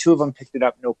better. 2 of them picked it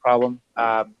up, no problem.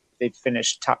 They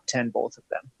finished top 10, both of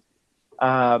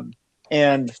them.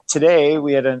 And today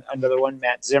we had another one,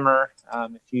 Matt Zimmer.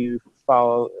 If you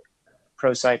follow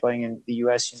pro cycling in the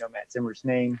U.S., you know Matt Zimmer's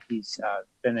name. He's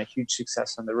been a huge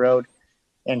success on the road.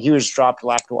 And he was dropped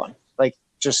lap 1, like,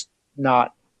 just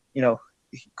not, he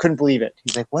couldn't believe it.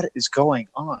 He's like, what is going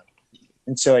on?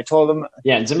 And so I told him.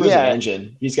 Yeah, and Zimmer's an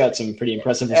engine. He's got some pretty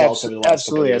impressive results over the last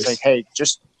couple of years. I was like, hey,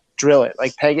 just drill it.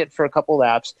 Like, peg it for a couple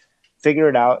laps, figure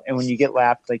it out. And when you get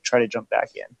lapped, like, try to jump back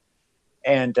in.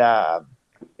 And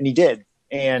he did.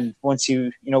 And once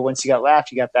you got lapped,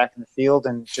 he got back in the field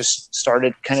and just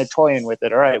started kind of toying with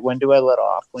it. All right, when do I let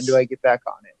off? When do I get back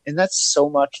on it? And that's so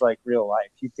much like real life.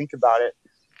 You think about it,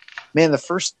 man,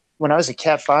 when I was a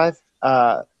Cat 5,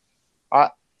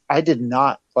 I did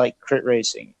not like crit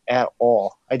racing at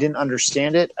all. I didn't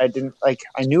understand it. I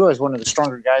knew I was one of the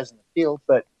stronger guys in the field,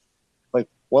 but like,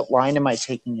 what line am I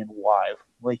taking and why?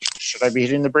 Like, should I be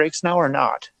hitting the brakes now or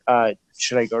not?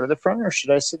 Should I go to the front or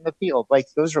should I sit in the field? Like,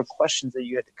 those are questions that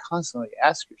you had to constantly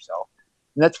ask yourself.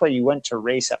 And that's why you went to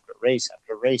race after race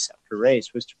after race after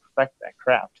race, was to perfect that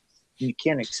craft. And you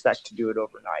can't expect to do it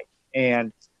overnight.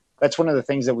 And that's one of the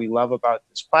things that we love about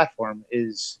this platform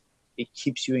is it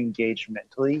keeps you engaged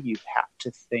mentally. You have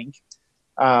to think.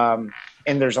 And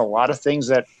there's a lot of things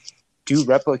that do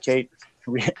replicate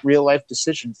real life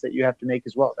decisions that you have to make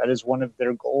as well. That is one of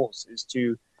their goals, is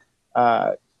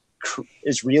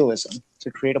realism,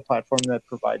 to create a platform that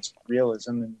provides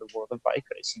realism in the world of bike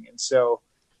racing. And so,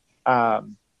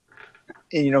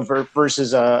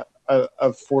 versus a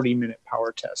 40-minute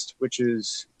power test, which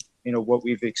is, what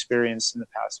we've experienced in the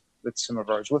past with some of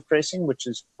our Zwift racing, which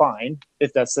is fine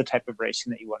if that's the type of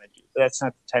racing that you want to do. But that's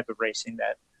not the type of racing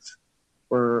that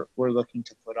we're looking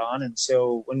to put on. And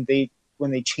so when they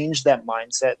change that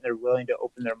mindset and they're willing to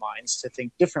open their minds to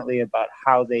think differently about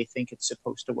how they think it's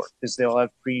supposed to work, because they'll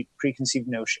have preconceived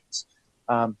notions.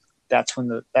 That's when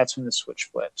the switch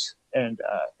flips and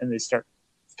they start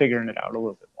figuring it out a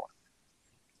little bit more.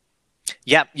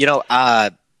 Yeah,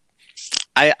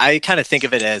 I kind of think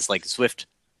of it as like Zwift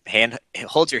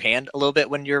holds your hand a little bit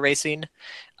when you're racing.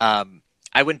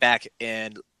 I went back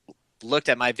and looked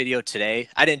at my video today.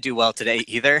 I didn't do well today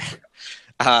either.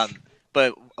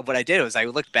 But what I did was I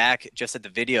looked back just at the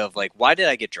video of like, why did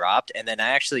I get dropped? And then I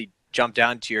actually jumped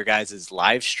down to your guys'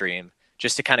 live stream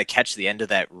just to kind of catch the end of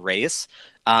that race.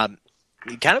 Kind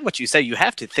of what you said, you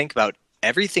have to think about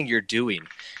everything you're doing.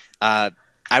 I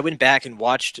went back and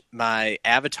watched my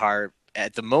avatar.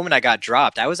 At the moment I got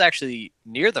dropped, I was actually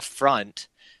near the front,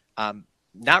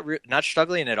 not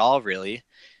struggling at all, really.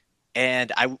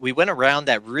 And we went around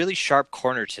that really sharp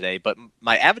corner today, but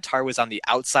my avatar was on the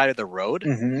outside of the road.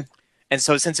 Mm-hmm. And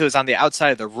so since it was on the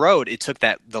outside of the road, it took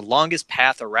the longest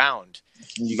path around.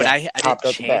 But I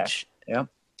didn't change. Yeah.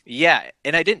 Yeah,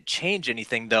 and I didn't change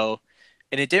anything, though,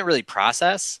 and it didn't really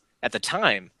process at the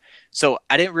time. So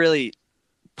I didn't really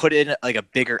put in like a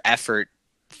bigger effort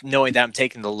knowing that I'm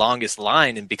taking the longest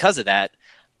line, and because of that,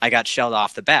 I got shelled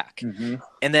off the back. Mm-hmm.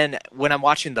 And then when I'm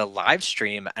watching the live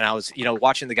stream and I was,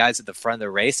 watching the guys at the front of the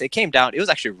race, it was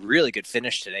actually a really good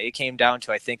finish today. It came down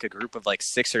to, I think, a group of like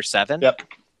 6 or 7. Yep.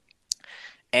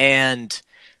 And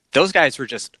those guys were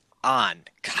just on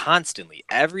constantly.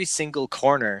 Every single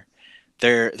corner,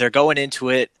 they're going into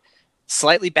it,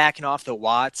 slightly backing off the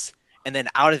watts, and then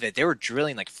out of it, they were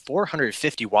drilling like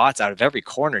 450 watts out of every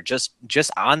corner just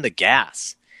on the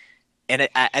gas. And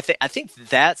I think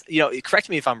that's, correct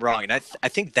me if I'm wrong, and I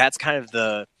think that's kind of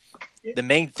the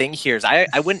main thing here is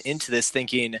I went into this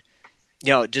thinking,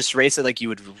 just race it like you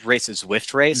would race a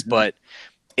Zwift race, but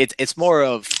it's more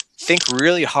of think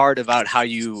really hard about how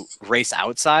you race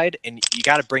outside, and you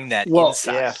got to bring that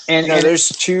inside. Yeah. And there's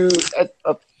two.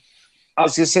 I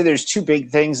was gonna say there's two big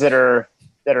things that are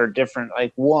different.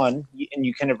 Like one, and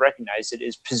you kind of recognize it,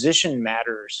 is position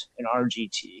matters in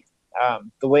RGT.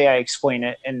 The way I explain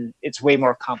it, and it's way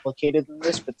more complicated than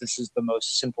this, but this is the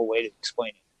most simple way to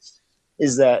explain it,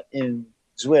 is that in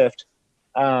Zwift,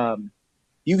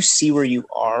 you see where you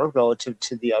are relative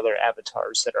to the other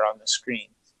avatars that are on the screen.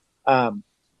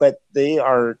 But they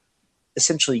are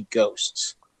essentially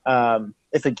ghosts.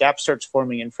 If a gap starts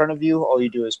forming in front of you, all you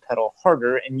do is pedal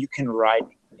harder, and you can ride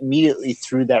immediately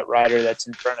through that rider that's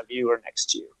in front of you or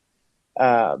next to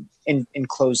you, and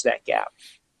close that gap,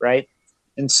 right?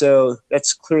 And so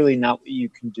that's clearly not what you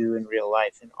can do in real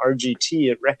life. In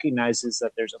RGT, it recognizes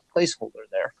that there's a placeholder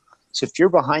there. So if you're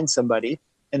behind somebody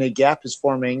and a gap is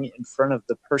forming in front of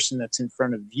the person that's in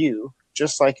front of you,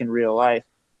 just like in real life,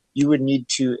 you would need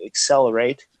to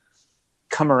accelerate,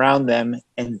 come around them,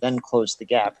 and then close the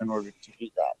gap in order to do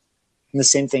that. And the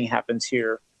same thing happens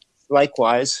here.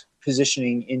 Likewise,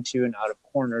 positioning into and out of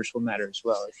corners will matter as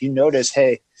well. If you notice,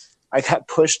 hey, I got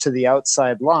pushed to the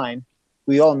outside line,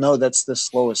 we all know that's the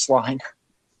slowest line,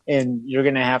 and you're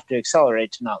going to have to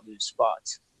accelerate to not lose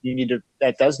spots.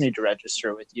 That does need to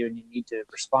register with you, and you need to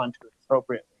respond to it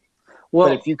appropriately. Well,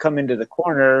 but if you come into the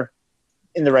corner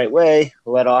in the right way,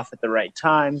 let off at the right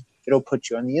time, it'll put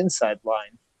you on the inside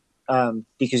line,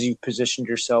 because you positioned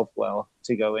yourself well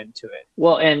to go into it.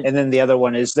 Well, and then the other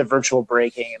one is the virtual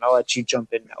braking, and I'll let you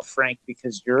jump in now, Frank,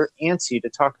 because you're antsy to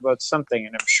talk about something,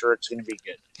 and I'm sure it's going to be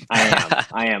good.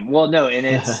 I am. Well, no, and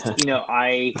it's,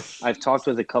 I've talked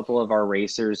with a couple of our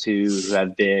racers who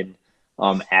have been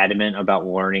adamant about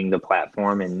learning the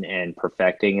platform and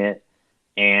perfecting it.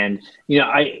 And,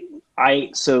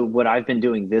 so what I've been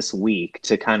doing this week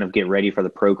to kind of get ready for the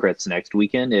Pro Crits next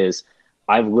weekend is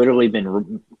I've literally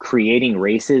been creating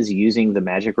races using the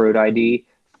Magic Road ID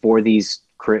for these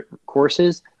crit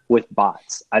courses with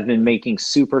bots. I've been making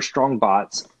super strong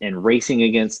bots and racing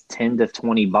against 10 to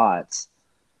 20 bots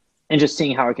and just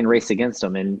seeing how I can race against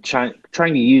them and trying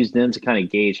to use them to kind of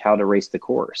gauge how to race the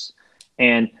course.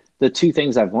 And the two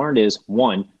things I've learned is,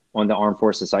 one, on the Armed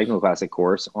Forces Cycling Classic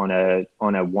course, on a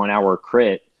 1 hour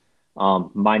crit,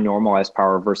 my normalized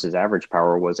power versus average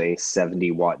power was a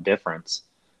 70 watt difference,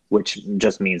 which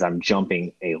just means I'm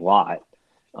jumping a lot.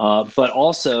 But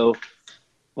also,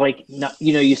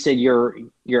 you said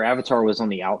your avatar was on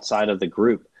the outside of the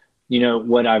group.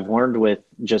 What I've learned with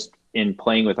just in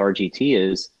playing with RGT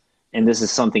is, and this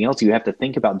is something else you have to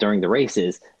think about during the race,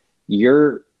 is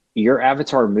your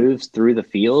avatar moves through the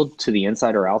field to the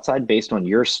inside or outside based on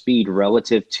your speed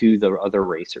relative to the other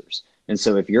racers. And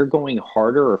so if you're going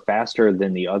harder or faster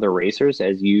than the other racers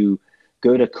as you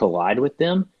go to collide with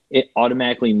them, it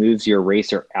automatically moves your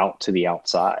racer out to the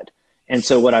outside. And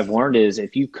so what I've learned is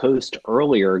if you coast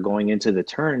earlier going into the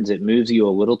turns, it moves you a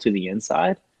little to the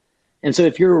inside. And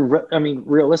so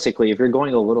realistically, if you're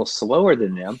going a little slower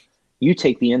than them, you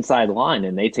take the inside line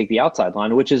and they take the outside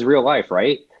line, which is real life,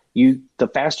 right? The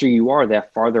faster you are,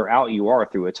 that farther out you are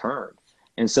through a turn.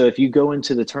 And so if you go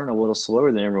into the turn a little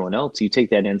slower than everyone else, you take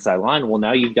that inside line. Well,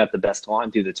 now you've got the best line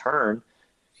through the turn.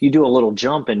 You do a little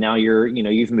jump and now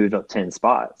you've moved up 10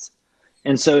 spots.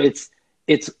 And so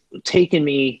it's taken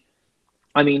me,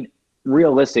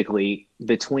 realistically,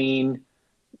 between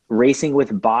racing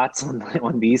with bots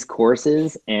on these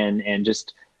courses and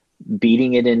just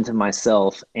beating it into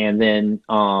myself. And then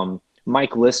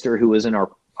Mike Lister, who was in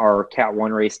our Cat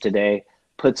 1 race today,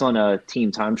 puts on a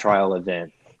team time trial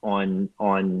event on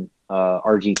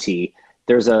RGT.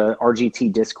 There's a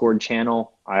RGT Discord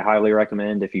channel. I highly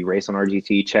recommend, if you race on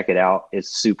RGT, check it out. It's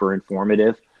super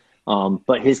informative.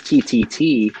 But his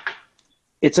TTT,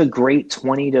 it's a great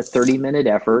 20 to 30 minute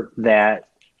effort that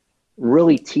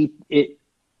really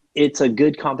it's a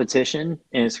good competition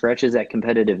and it scratches that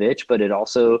competitive itch, but it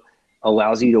also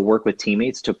allows you to work with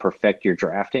teammates to perfect your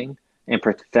drafting and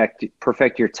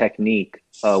perfect your technique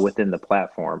within the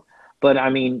platform. But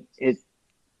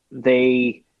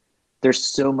there's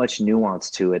so much nuance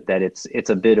to it that it's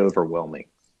a bit overwhelming.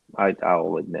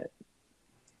 I'll admit.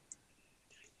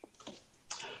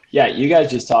 Yeah, you guys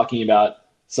just talking about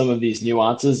some of these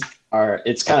nuances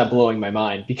it's kind of blowing my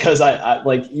mind because I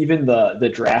like even the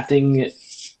drafting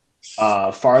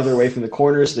farther away from the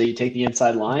corners so that you take the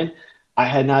inside line. I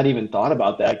had not even thought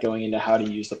about that going into how to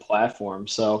use the platform.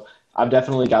 So I've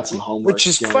definitely got some homework. Which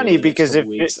is funny because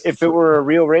if it were a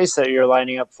real race that you're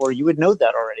lining up for, you would know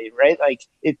that already, right? Like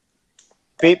it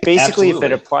basically, absolutely. If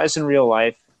it applies in real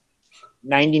life,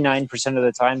 99% of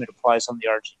the time it applies on the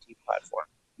RGT platform.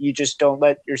 You just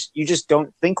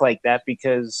don't think like that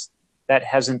because that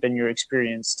hasn't been your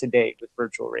experience to date with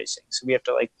virtual racing. So we have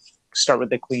to like start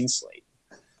with a clean slate.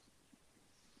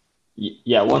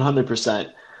 Yeah,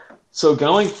 100%. So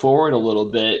going forward a little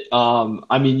bit,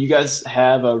 I mean, you guys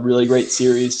have a really great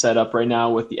series set up right now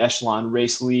with the Echelon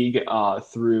Race League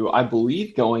through, I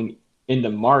believe, going into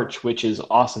March, which is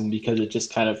awesome because it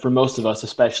just kind of, for most of us,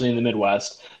 especially in the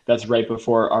Midwest, that's right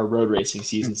before our road racing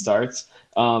season starts.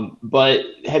 But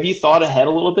have you thought ahead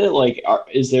a little bit? Like,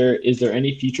 is there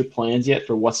any future plans yet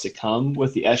for what's to come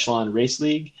with the Echelon Race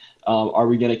League? Are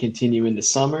we going to continue in the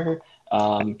summer?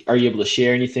 Are you able to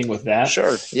share anything with that?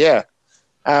 Sure. Yeah.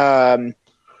 And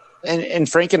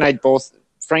Frank and I both.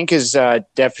 Frank is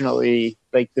definitely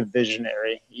like the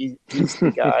visionary. He's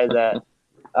the guy that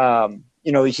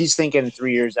he's thinking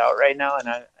 3 years out right now,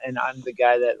 and I'm the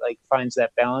guy that like finds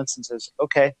that balance and says,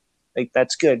 okay, like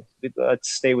that's good.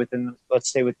 Let's stay within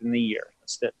the year.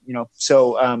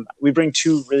 So we bring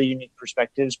two really unique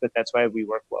perspectives, but that's why we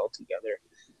work well together.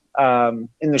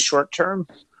 In the short term,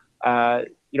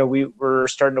 we're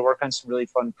starting to work on some really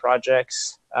fun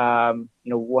projects.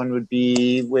 One would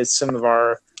be with some of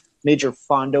our major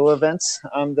Fondo events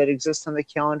that exist on the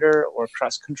calendar, or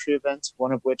cross-country events,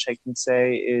 one of which I can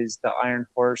say is the Iron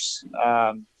Horse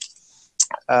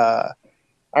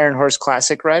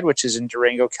Classic Ride, which is in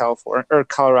Durango, California, or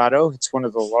Colorado. It's one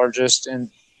of the largest and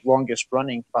longest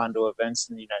running Fondo events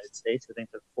in the United States. I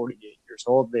think they're 48 years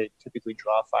old. They typically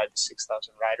draw 5,000 to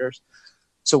 6,000 riders.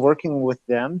 So working with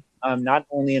them, not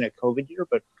only in a COVID year,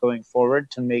 but going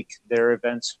forward to make their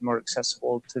events more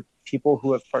accessible to people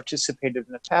who have participated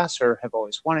in the past or have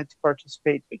always wanted to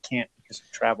participate, but can't because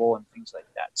of travel and things like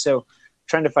that. So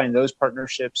trying to find those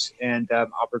partnerships and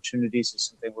opportunities is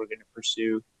something we're going to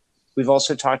pursue. We've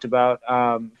also talked about,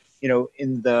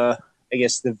 in the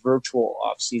virtual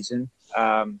off season,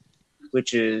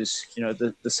 which is,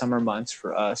 the summer months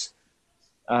for us.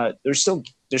 There's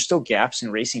still gaps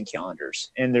in racing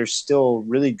calendars, and there's still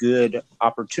really good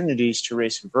opportunities to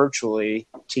race virtually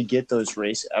to get those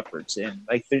race efforts in.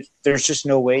 Like there's just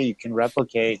no way you can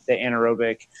replicate the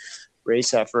anaerobic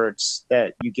race efforts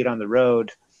that you get on the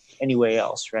road anyway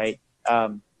else, right? I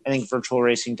think virtual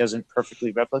racing doesn't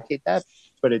perfectly replicate that,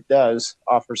 but it does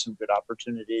offer some good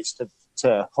opportunities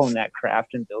to hone that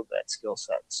craft and build that skill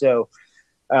set. So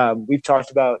we've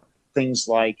talked about things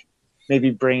like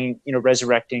maybe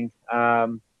resurrecting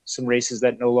some races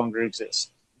that no longer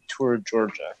exist. Tour of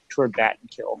Georgia, Tour of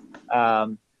Battenkill,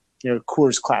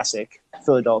 Coors Classic,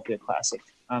 Philadelphia Classic.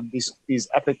 These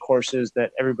epic courses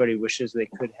that everybody wishes they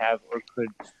could have or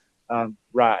could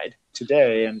ride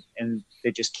today, and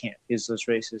they just can't because those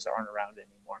races aren't around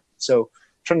anymore. So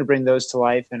trying to bring those to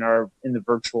life in the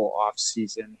virtual off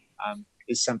season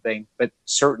is something, but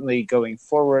certainly going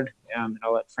forward, and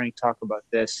I'll let Frank talk about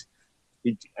this.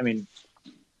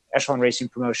 Echelon Racing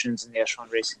Promotions and the Echelon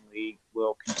Racing League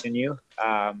will continue,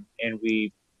 and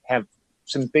we have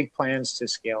some big plans to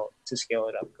scale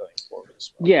it up going forward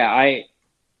as well. Yeah,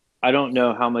 I don't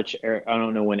know how much. I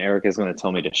don't know when Eric is going to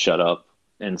tell me to shut up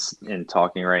and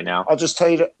talking right now. I'll just tell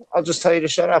you to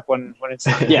shut up when it's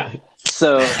yeah.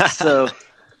 So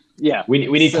yeah, we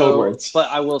need code words.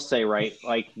 But I will say, right,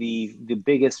 like the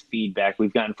biggest feedback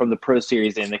we've gotten from the Pro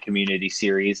Series and the Community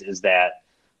Series is that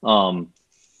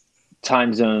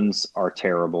time zones are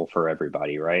terrible for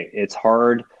everybody, right? It's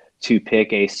hard to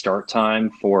pick a start time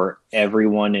for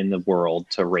everyone in the world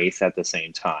to race at the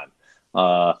same time.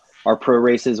 Our pro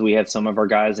races, we have some of our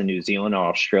guys in New Zealand,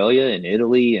 Australia, and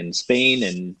Italy, and Spain,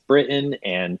 and Britain,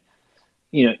 and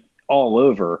all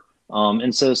over.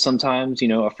 And so sometimes,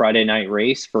 a Friday night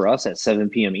race for us at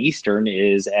 7 p.m. Eastern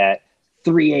is at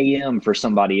 3 a.m. for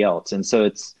somebody else. And so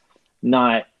it's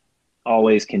not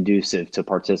always conducive to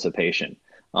participation.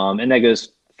 And that goes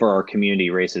for our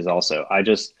community races also. I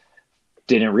just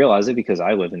didn't realize it because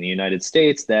I live in the United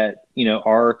States that,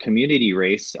 our community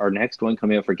race, our next one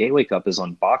coming up for Gateway Cup is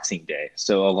on Boxing Day.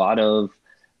 So a lot of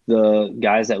the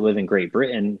guys that live in Great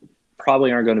Britain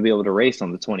probably aren't going to be able to race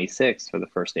on the 26th for the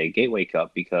first day of Gateway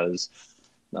Cup because,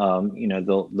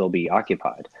 they'll be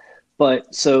occupied.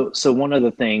 But so one of the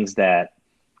things that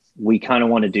we kind of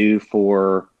want to do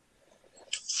for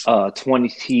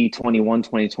 2021,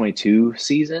 2022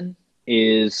 season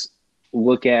is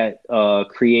look at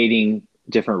creating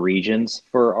different regions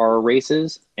for our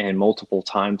races and multiple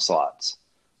time slots,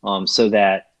 so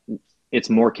that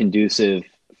it's more conducive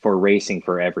for racing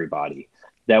for everybody.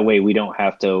 That way we don't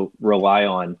have to rely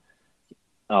on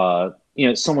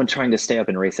someone trying to stay up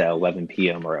and race at 11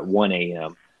 p.m. or at 1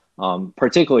 a.m.,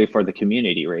 particularly for the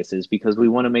community races, because we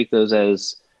want to make those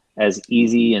as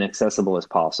easy and accessible as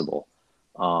possible,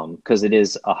 because it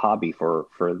is a hobby for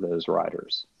those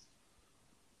riders.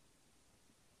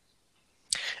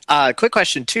 Quick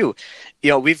question too.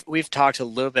 We've talked a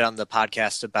little bit on the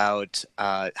podcast about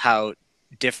how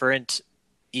different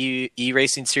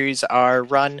e-racing series are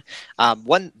run.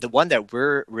 The one that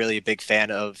we're really a big fan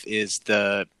of is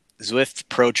the Zwift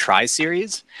Pro Tri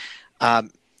Series.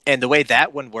 And the way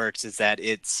that one works is that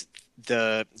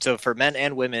so for men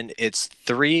and women, it's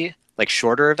 3 like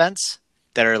shorter events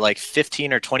that are like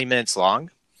 15 or 20 minutes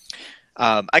long.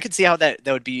 I could see how that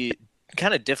would be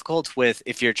kind of difficult with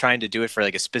if you're trying to do it for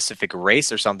like a specific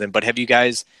race or something. But have you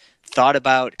guys thought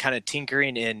about kind of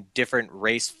tinkering in different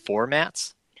race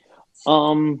formats?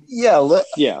 Go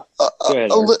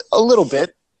ahead, a little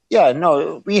bit. Yeah,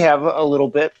 no, we have a little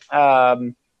bit.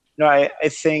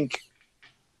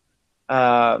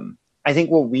 I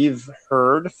think what we've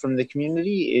heard from the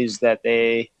community is that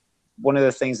one of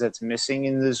the things that's missing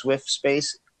in the Zwift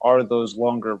space are those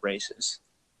longer races.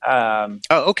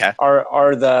 Okay.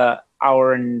 Are the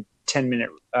hour and 10-minute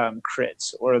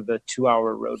crits or the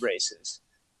 2-hour road races.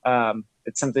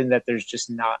 It's something that there's just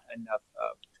not enough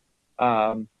of.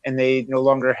 And they no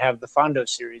longer have the Fondo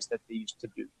series that they used to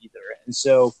do either. And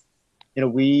so, I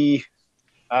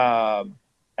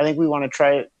think we want to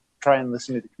try and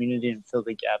listen to the community and fill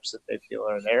the gaps that they feel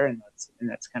are there, and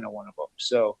that's kind of one of them.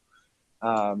 So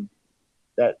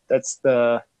that's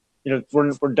the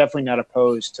we're definitely not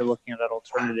opposed to looking at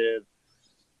alternative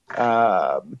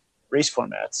race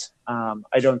formats.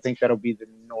 I don't think that'll be the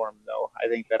norm, though. I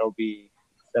think that'll be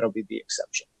the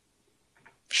exception.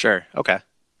 Sure. Okay.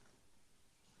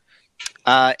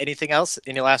 Anything else?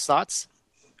 Any last thoughts?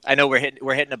 I know we're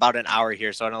hitting about an hour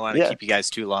here, so I don't want to keep you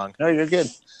guys too long. No, you're good.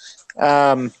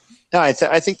 No, I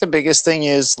think the biggest thing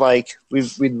is like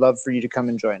we'd love for you to come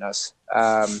and join us.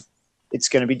 It's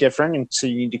going to be different, and so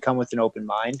you need to come with an open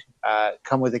mind,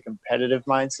 come with a competitive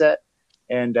mindset,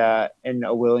 and a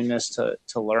willingness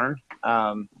to learn.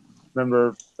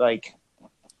 Remember, like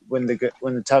when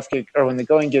the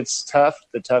going gets tough,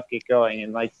 the tough get going,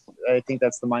 and like I think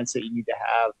that's the mindset you need to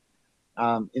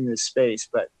have in this space.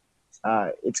 But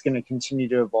it's going to continue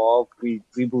to evolve. We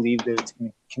believe that it's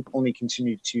going to only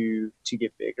continue to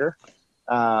get bigger.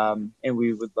 And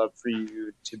we would love for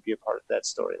you to be a part of that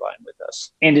storyline with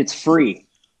us. And it's free.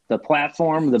 The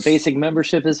platform, the basic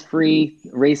membership is free.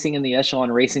 Racing in the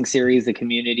Echelon Racing Series, the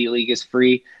Community League, is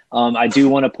free. I do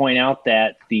want to point out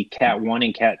that the Cat 1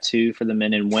 and Cat 2 for the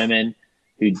men and women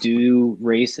who do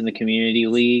race in the Community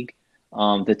League,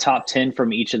 the top 10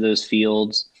 from each of those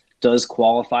fields does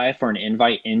qualify for an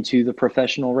invite into the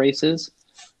professional races.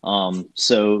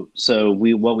 So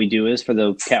what we do is for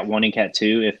the Cat 1 and Cat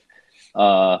 2, if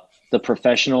the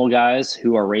professional guys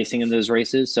who are racing in those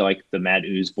races, so like the Matt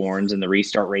Usborns and the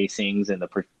Restart Racings and the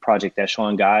Project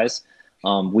Echelon guys,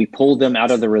 we pull them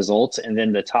out of the results, and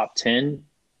then the top 10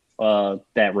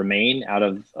 that remain out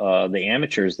of the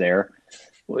amateurs there,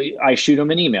 I shoot them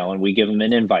an email and we give them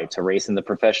an invite to race in the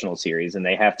professional series, and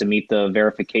they have to meet the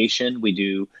verification. We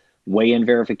do weigh-in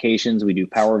verifications, we do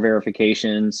power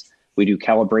verifications, we do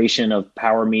calibration of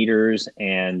power meters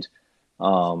and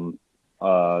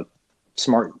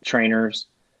smart trainers,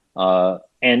 and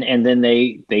then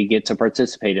they get to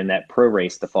participate in that pro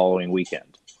race the following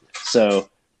weekend. So,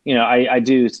 I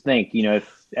do think,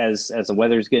 if as the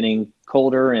weather's getting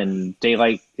colder and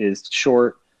daylight is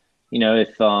short,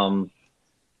 if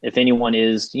anyone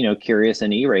is, curious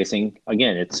in e-racing,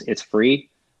 again, it's free,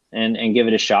 and give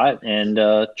it a shot and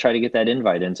try to get that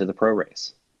invite into the pro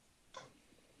race.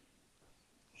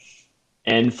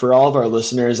 And for all of our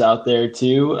listeners out there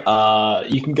too,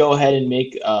 you can go ahead and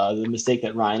make the mistake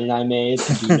that Ryan and I made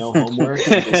and do no homework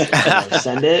and just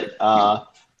send it.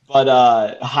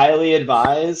 But highly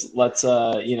advise. Let's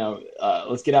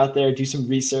get out there, do some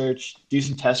research, do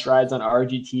some test rides on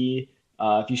RGT.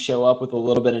 If you show up with a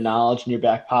little bit of knowledge in your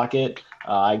back pocket,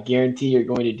 I guarantee you're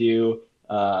going to do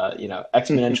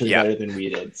exponentially better than we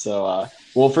did. So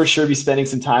we'll for sure be spending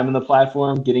some time on the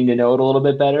platform, getting to know it a little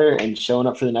bit better, and showing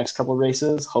up for the next couple of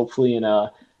races, hopefully in a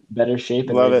better shape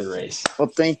and ready to race. Well,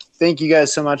 thank you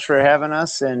guys so much for having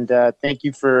us, and thank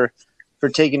you for for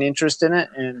taking interest in it.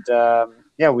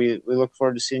 And we look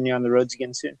forward to seeing you on the roads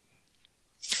again soon.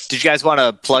 Did you guys want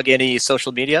to plug any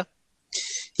social media?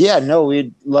 Yeah, no,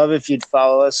 we'd love if you'd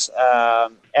follow us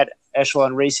at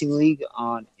Echelon Racing League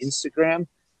on Instagram.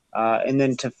 And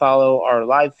then to follow our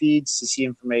live feeds to see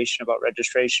information about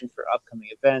registration for upcoming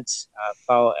events,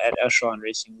 follow at Echelon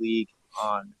Racing League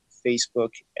on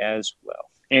Facebook as well.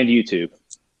 And YouTube.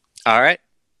 All right.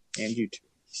 And YouTube.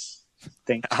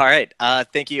 Thank you. All right.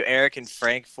 Thank you, Eric and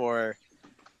Frank, for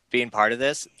being part of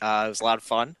this. It was a lot of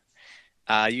fun.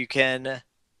 You can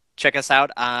check us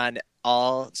out on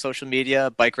all social media,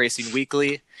 Bike Racing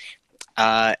Weekly,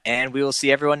 and we will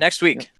see everyone next week.